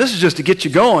pump. This is just to get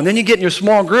you going. Then you get in your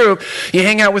small group, you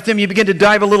hang out with them, you begin to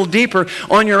dive a little deeper.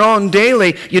 On your own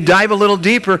daily, you dive a little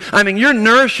deeper. I mean, you're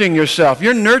nourishing yourself.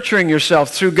 You're nurturing yourself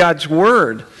through God's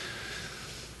Word.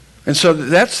 And so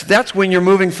that's when you're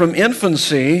moving from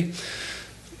infancy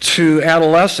to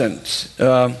adolescence.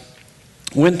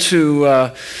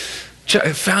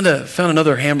 Found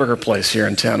another hamburger place here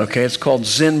in town, okay? It's called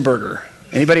Zen Burger.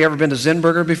 Anybody ever been to Zen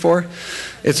Burger before?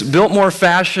 It's Biltmore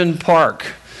Fashion Park.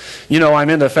 You know I'm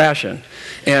into fashion.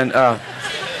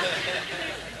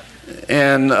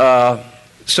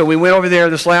 So we went over there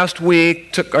this last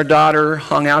week, took our daughter,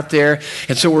 hung out there,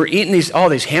 and so we're eating these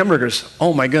hamburgers.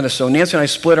 Oh my goodness. So Nancy and I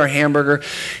split our hamburger.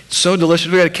 It's so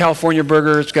delicious. We got a California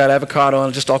burger. It's got avocado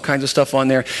and just all kinds of stuff on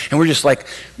there. And we're just like,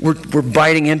 we're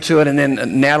biting into it. And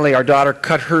then Natalie, our daughter,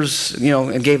 cut hers,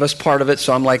 and gave us part of it.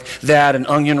 So I'm like that and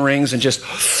onion rings and just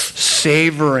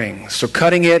savoring. So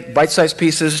cutting it, bite-sized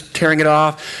pieces, tearing it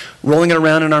off, rolling it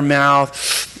around in our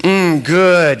mouth.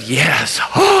 Good. Yes.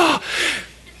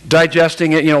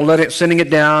 Digesting it, sending it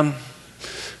down,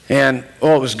 and it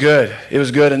was good. It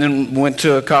was good. And then went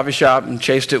to a coffee shop and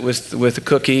chased it with a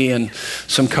cookie and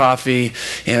some coffee.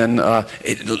 And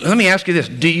let me ask you this: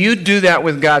 do you do that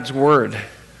with God's Word?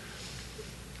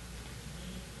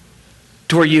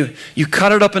 To where you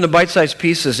cut it up into bite-sized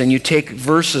pieces and you take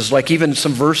verses, like even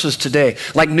some verses today,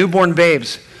 like newborn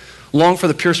babes. Long for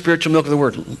the pure spiritual milk of the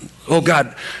Word. Oh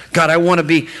God, I want to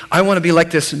be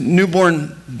like this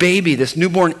newborn baby, this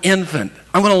newborn infant.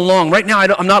 I want to long. Right now,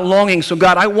 I'm not longing, so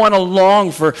God, I want to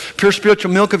long for pure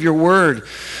spiritual milk of your Word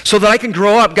so that I can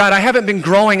grow up. God, I haven't been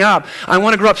growing up. I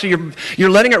want to grow up. So you're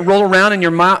letting it roll around in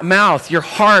your mouth, your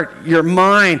heart, your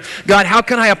mind. God, how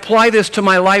can I apply this to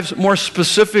my life more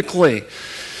specifically?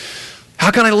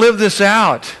 How can I live this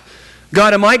out?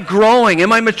 God, am I growing?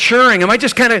 Am I maturing? Am I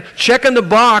just kind of checking the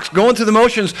box, going through the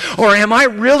motions? Or am I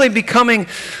really becoming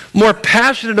more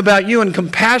passionate about you and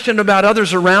compassionate about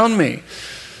others around me?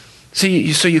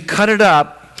 See, so you cut it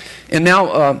up, and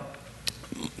now,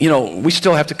 we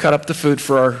still have to cut up the food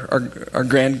for our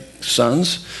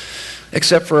grandsons,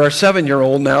 except for our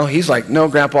 7-year-old now. He's like, no,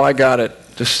 Grandpa, I got it.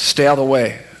 Just stay out of the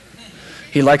way.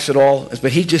 He likes it all,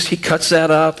 but he cuts that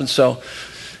up, and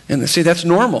see, that's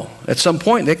normal. At some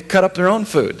point, they can cut up their own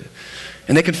food,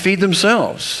 and they can feed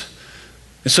themselves.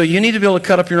 And so you need to be able to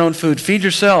cut up your own food. Feed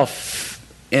yourself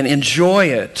and enjoy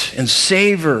it and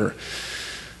savor.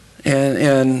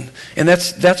 And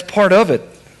that's part of it.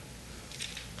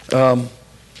 And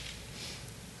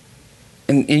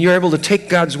you're able to take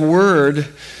God's Word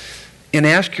and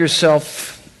ask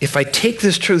yourself, if I take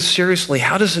this truth seriously,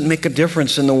 how does it make a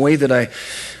difference in the way that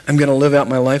I'm going to live out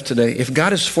my life today? If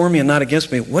God is for me and not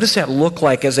against me, what does that look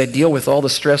like as I deal with all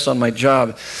the stress on my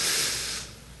job?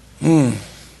 And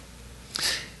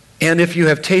if you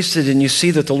have tasted and you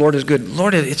see that the Lord is good,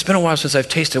 Lord, it's been a while since I've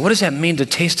tasted. What does that mean to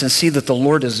taste and see that the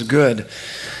Lord is good?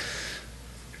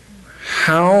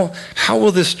 How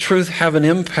will this truth have an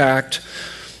impact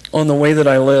on the way that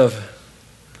I live?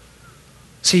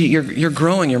 See, you're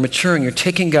growing, you're maturing, you're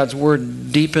taking God's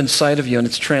Word deep inside of you, and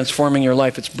it's transforming your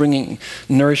life. It's bringing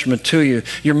nourishment to you.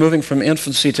 You're moving from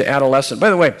infancy to adolescent.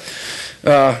 By the way,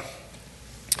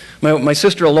 my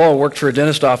sister-in-law worked for a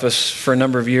dentist office for a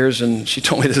number of years, and she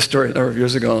told me this story a number of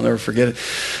years ago. I'll never forget it.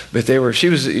 But she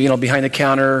was, behind the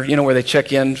counter, where they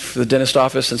check in for the dentist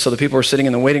office, and so the people were sitting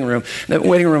in the waiting room. And that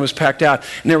waiting room was packed out,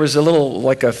 and there was a little,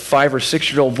 like a 5 or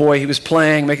 6-year-old boy. He was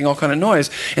playing, making all kind of noise,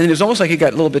 and it was almost like he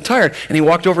got a little bit tired, and he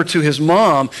walked over to his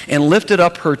mom and lifted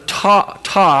up her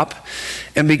top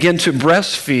and began to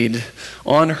breastfeed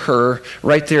on her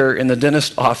right there in the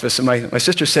dentist office. And my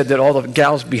sister said that all the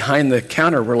gals behind the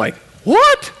counter were like,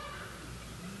 what?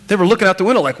 They were looking out the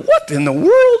window like, what in the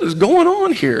world is going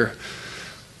on here?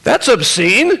 That's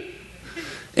obscene.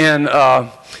 And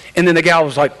then the gal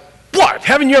was like, what?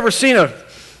 Haven't you ever seen a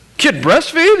kid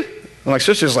breastfeed? And my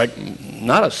sister's like,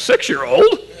 not a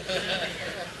 6-year-old.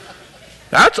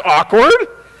 That's awkward.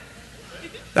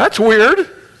 That's weird.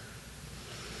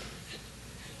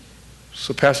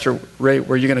 So, Pastor Ray,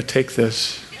 where are you going to take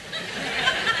this?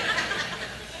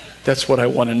 That's what I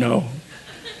want to know.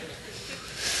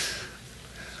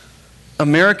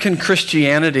 American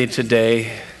Christianity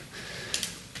today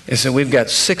is that we've got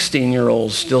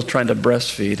 16-year-olds still trying to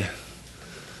breastfeed.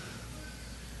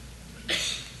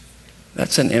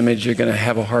 That's an image you're going to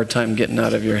have a hard time getting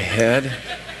out of your head.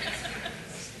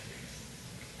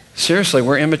 Seriously,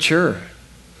 we're immature.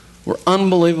 We're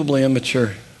unbelievably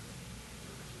immature.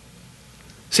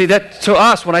 See, that to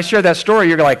us, when I share that story,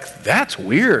 you're like, that's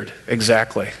weird.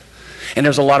 Exactly. And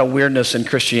there's a lot of weirdness in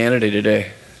Christianity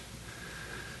today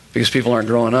because people aren't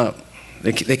growing up.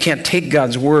 They can't take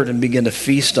God's Word and begin to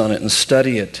feast on it and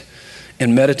study it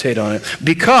and meditate on it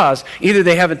because either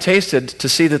they haven't tasted to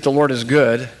see that the Lord is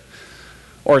good,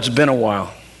 or it's been a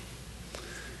while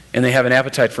and they have an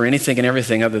appetite for anything and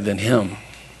everything other than Him.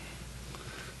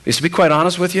 Because to be quite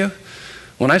honest with you,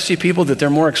 when I see people that they're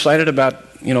more excited about,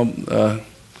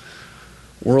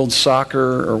 world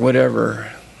soccer or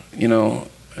whatever,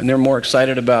 and they're more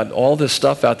excited about all this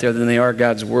stuff out there than they are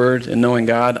God's Word and knowing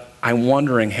God, I'm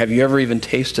wondering, have you ever even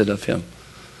tasted of Him?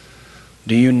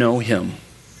 Do you know Him?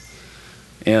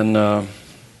 And,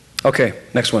 okay,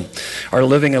 next one. Are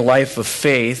living a life of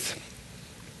faith,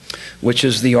 which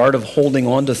is the art of holding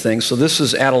on to things. So this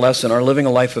is adolescent, are living a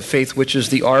life of faith, which is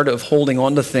the art of holding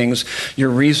on to things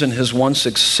your reason has once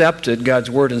accepted God's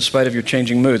Word in spite of your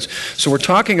changing moods. So we're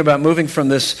talking about moving from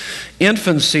this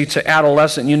infancy to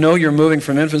adolescent. You know you're moving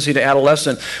from infancy to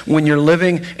adolescent when you're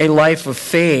living a life of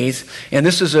faith. And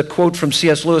this is a quote from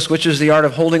C.S. Lewis, which is the art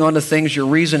of holding on to things your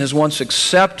reason has once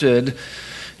accepted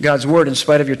God's Word in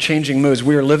spite of your changing moods.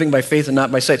 We are living by faith and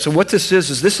not by sight. So what this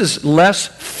is less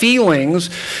feelings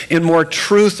and more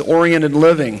truth-oriented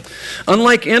living.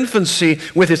 Unlike infancy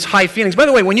with its high feelings. By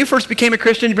the way, when you first became a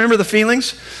Christian, you remember the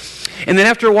feelings? And then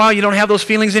after a while, you don't have those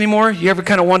feelings anymore? You ever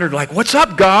kind of wondered, like, what's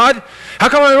up, God? How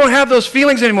come I don't have those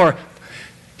feelings anymore?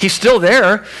 He's still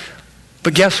there.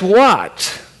 But guess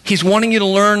what? He's wanting you to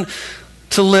learn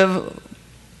to live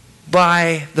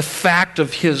by the fact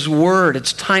of His Word.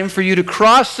 It's time for you to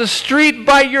cross the street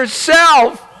by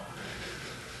yourself.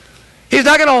 He's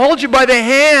not going to hold you by the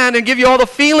hand and give you all the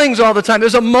feelings all the time.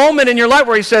 There's a moment in your life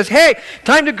where He says, hey,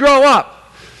 time to grow up.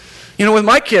 You know, with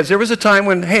my kids, there was a time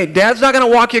when, hey, Dad's not going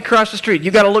to walk you across the street. You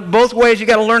got to look both ways. You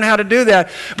got to learn how to do that.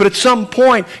 But at some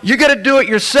point, you got to do it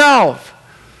yourself.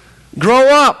 Grow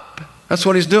up. That's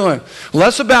what He's doing.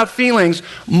 Less about feelings,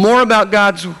 more about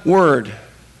God's Word.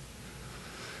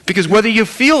 Because whether you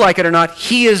feel like it or not,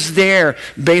 He is there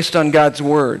based on God's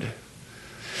Word.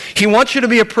 He wants you to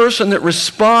be a person that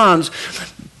responds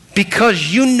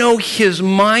because you know His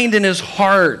mind and His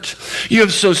heart. You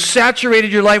have so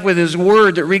saturated your life with His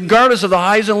Word that regardless of the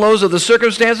highs and lows of the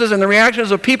circumstances and the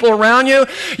reactions of people around you,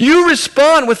 you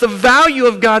respond with the value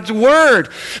of God's Word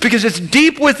because it's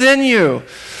deep within you.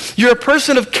 You're a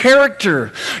person of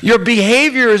character. Your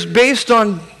behavior is based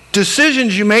on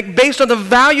decisions you make based on the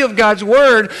value of God's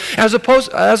Word as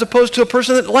opposed to a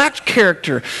person that lacks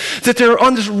character. That they're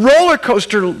on this roller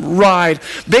coaster ride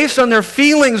based on their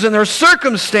feelings and their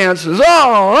circumstances.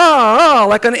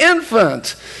 Like an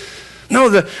infant.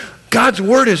 No, God's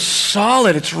Word is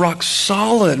solid. It's rock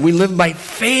solid. We live by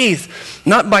faith,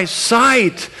 not by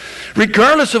sight.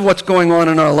 Regardless of what's going on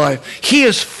in our life. He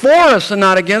is for us and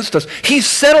not against us. He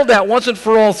settled that once and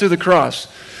for all through the cross.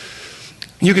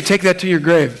 You could take that to your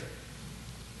grave.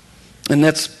 And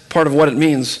that's part of what it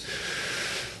means.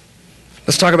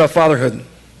 Let's talk about fatherhood.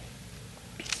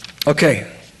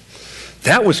 Okay.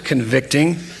 That was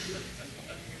convicting.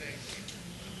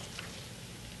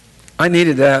 I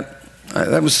needed that.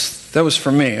 That was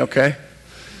for me, okay?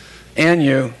 And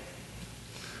you.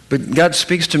 But God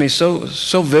speaks to me so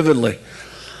vividly.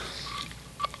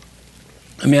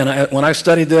 Man, when I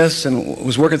studied this and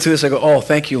was working through this, I go, oh,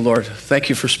 thank you, Lord. Thank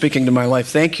you for speaking to my life.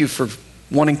 Thank you for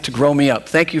wanting to grow me up.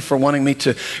 Thank you for wanting me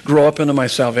to grow up into my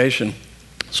salvation.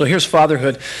 So here's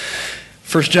fatherhood.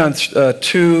 1 John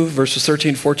 2, verses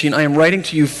 13, 14. I am writing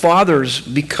to you, fathers,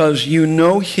 because you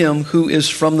know Him who is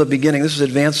from the beginning. This is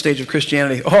advanced stage of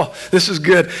Christianity. Oh, this is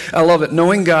good. I love it.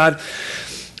 Knowing God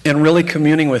and really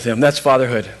communing with Him. That's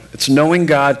fatherhood. It's knowing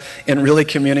God and really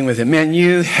communing with Him. Man,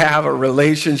 you have a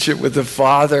relationship with the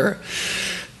Father.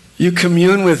 You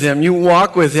commune with Him. You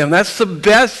walk with Him. That's the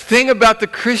best thing about the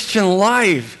Christian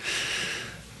life.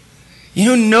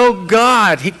 You know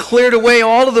God. He cleared away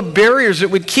all of the barriers that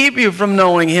would keep you from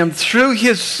knowing Him through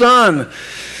His Son.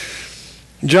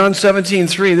 John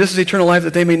 17:3, this is eternal life,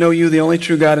 that they may know you, the only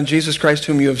true God, and Jesus Christ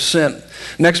whom you have sent.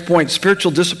 Next point,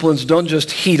 spiritual disciplines don't just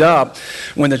heat up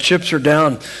when the chips are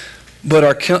down, but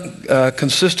are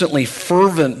consistently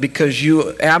fervent because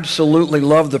you absolutely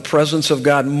love the presence of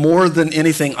God more than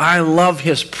anything. I love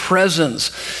His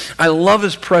presence. I love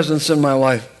His presence in my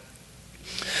life.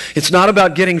 It's not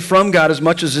about getting from God as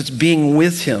much as it's being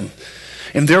with Him.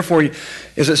 And therefore,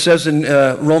 as it says in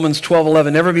Romans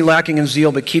 12:11, never be lacking in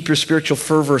zeal, but keep your spiritual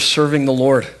fervor serving the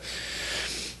Lord.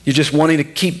 You're just wanting to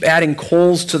keep adding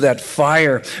coals to that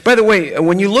fire. By the way,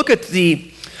 when you look at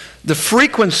the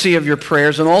frequency of your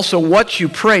prayers and also what you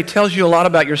pray tells you a lot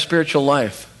about your spiritual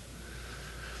life.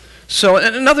 So,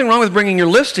 and nothing wrong with bringing your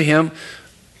list to Him,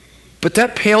 but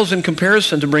that pales in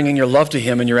comparison to bringing your love to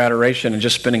Him and your adoration and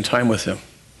just spending time with Him.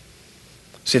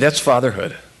 See, that's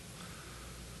fatherhood.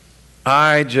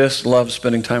 I just love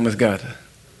spending time with God.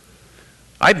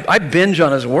 I binge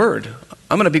on His Word.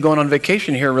 I'm going to be going on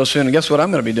vacation here real soon, and guess what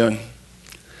I'm going to be doing?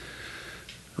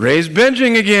 Ray's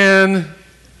binging again.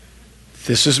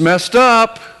 This is messed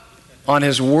up on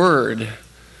His Word,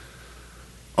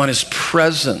 on His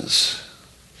presence.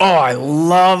 Oh, I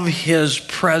love His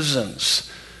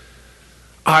presence.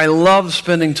 I love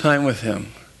spending time with Him.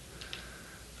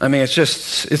 I mean,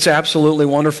 it's absolutely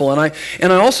wonderful. And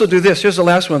I also do this. Here's the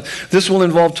last one. This will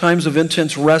involve times of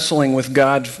intense wrestling with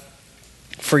God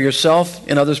for yourself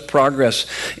and others' progress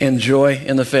and joy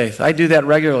in the faith. I do that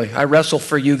regularly. I wrestle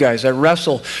for you guys. I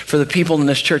wrestle for the people in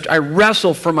this church. I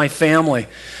wrestle for my family.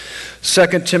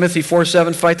 2 Timothy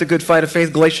 4:7, fight the good fight of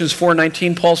faith. Galatians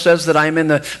 4:19, Paul says that I am in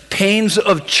the pains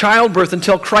of childbirth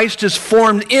until Christ is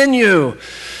formed in you.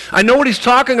 I know what he's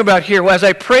talking about here. As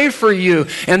I pray for you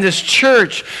and this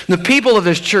church, the people of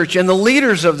this church, and the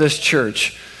leaders of this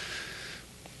church.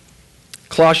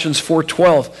 Colossians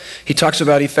 4:12, he talks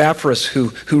about Epaphras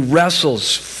who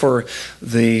wrestles for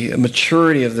the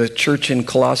maturity of the church in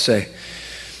Colossae.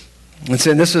 And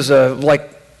saying this is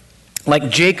like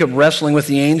Jacob wrestling with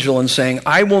the angel and saying,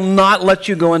 I will not let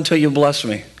you go until you bless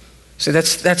me. See,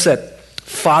 that's that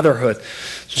fatherhood.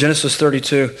 Genesis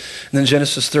 32 and then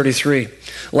Genesis 33.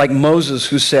 Like Moses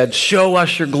who said, show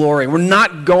us your glory. We're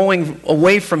not going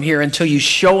away from here until you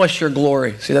show us your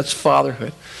glory. See, that's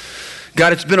fatherhood.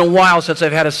 God, it's been a while since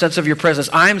I've had a sense of your presence.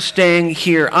 I'm staying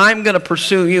here. I'm going to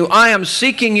pursue you. I am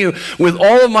seeking you with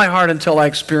all of my heart until I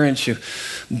experience you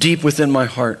deep within my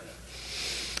heart.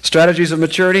 Strategies of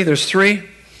maturity, there's 3.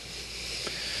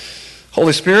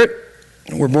 Holy Spirit,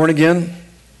 we're born again.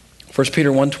 1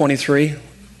 Peter 1:23.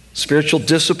 Spiritual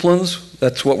disciplines,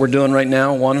 that's what we're doing right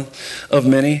now, one of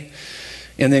many.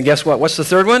 And then guess what? What's the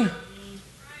third one?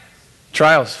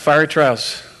 Trials, fiery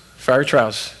trials, fiery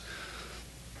trials.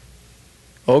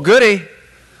 Oh, goody.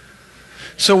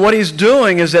 So what he's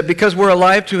doing is that because we're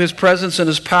alive to his presence and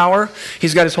his power,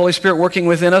 he's got his Holy Spirit working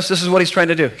within us. This is what he's trying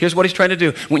to do. Here's what he's trying to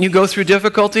do. When you go through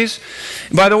difficulties,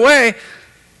 by the way,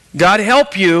 God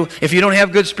help you, if you don't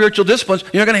have good spiritual disciplines,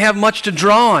 you're not going to have much to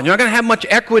draw on. You're not going to have much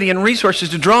equity and resources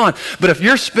to draw on. But if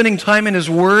you're spending time in his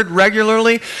word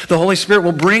regularly, the Holy Spirit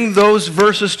will bring those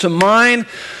verses to mind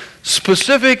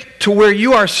specific to where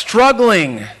you are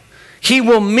struggling. He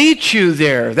will meet you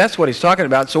there. That's what he's talking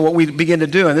about. So what we begin to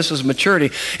do, and this is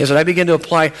maturity, is that I begin to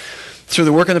apply, through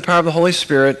the work and the power of the Holy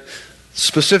Spirit,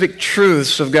 specific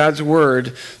truths of God's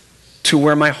word to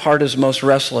where my heart is most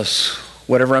restless,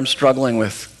 whatever I'm struggling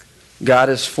with. God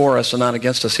is for us and not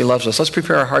against us. He loves us. Let's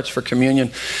prepare our hearts for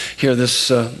communion here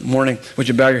this morning. Would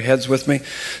you bow your heads with me?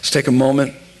 Let's take a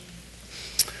moment.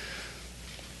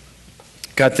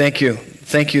 God, thank you.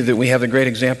 Thank you that we have a great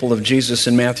example of Jesus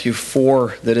in Matthew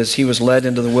 4, that as he was led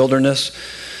into the wilderness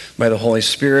by the Holy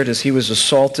Spirit, as he was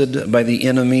assaulted by the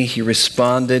enemy, he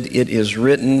responded, "It is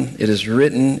written, it is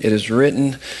written, it is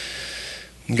written."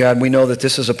 God, we know that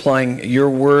this is applying your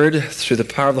word through the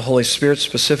power of the Holy Spirit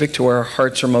specific to where our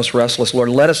hearts are most restless. Lord,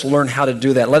 let us learn how to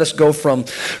do that. Let us go from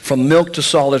milk to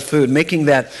solid food, making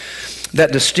that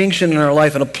distinction in our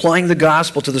life and applying the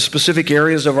gospel to the specific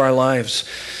areas of our lives.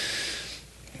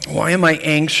 Why am I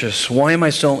anxious? Why am I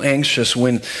so anxious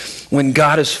when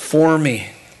God is for me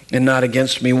and not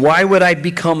against me? Why would I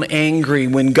become angry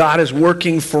when God is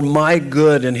working for my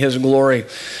good and his glory?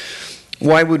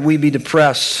 Why would we be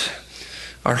depressed?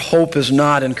 Our hope is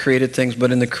not in created things,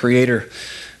 but in the Creator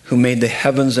who made the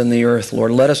heavens and the earth.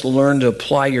 Lord, let us learn to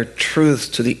apply your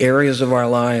truth to the areas of our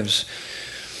lives.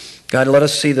 God, let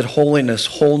us see that holiness,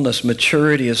 wholeness,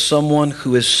 maturity is someone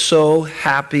who is so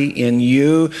happy in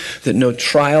you that no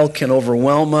trial can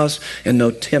overwhelm us and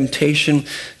no temptation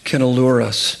can allure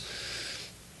us.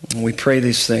 And we pray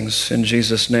these things in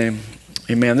Jesus' name.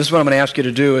 Amen. This is what I'm going to ask you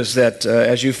to do, is that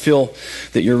as you feel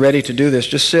that you're ready to do this,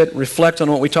 just sit, reflect on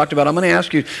what we talked about. I'm going to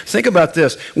ask you, think about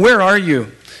this. Where are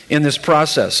you in this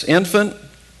process? Infant?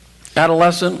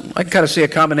 Adolescent? I can kind of see a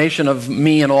combination of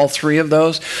me in all 3 of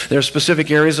those. There are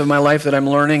specific areas of my life that I'm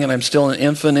learning and I'm still an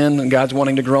infant in, and God's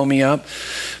wanting to grow me up.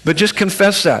 But just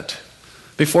confess that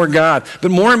before God.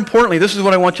 But more importantly, this is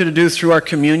what I want you to do through our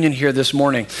communion here this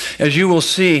morning. As you will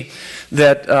see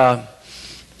that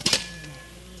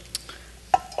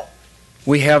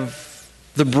we have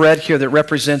the bread here that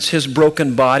represents his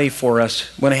broken body for us.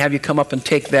 I'm going to have you come up and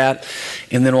take that,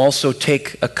 and then also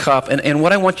take a cup. And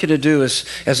what I want you to do is,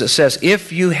 as it says,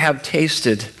 if you have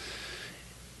tasted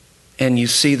and you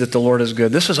see that the Lord is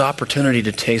good, this is opportunity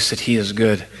to taste that he is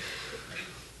good.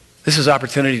 This is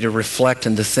opportunity to reflect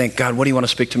and to think, God, what do you want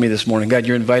to speak to me this morning? God,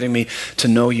 you're inviting me to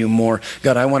know you more.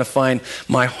 God, I want to find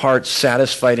my heart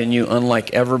satisfied in you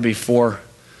unlike ever before.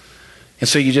 And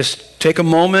so you just take a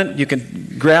moment, you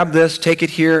can grab this, take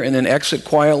it here, and then exit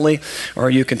quietly,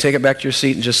 or you can take it back to your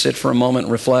seat and just sit for a moment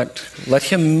and reflect. Let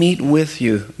him meet with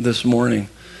you this morning.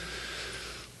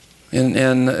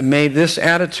 And may this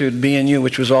attitude be in you,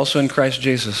 which was also in Christ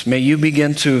Jesus. May you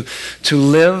begin to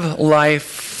live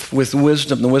life with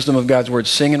wisdom, the wisdom of God's word,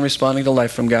 sing and responding to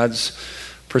life from God's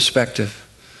perspective.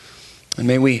 And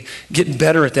may we get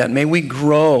better at that. May we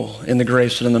grow in the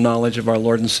grace and in the knowledge of our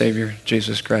Lord and Savior,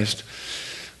 Jesus Christ.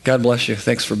 God bless you.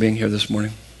 Thanks for being here this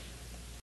morning.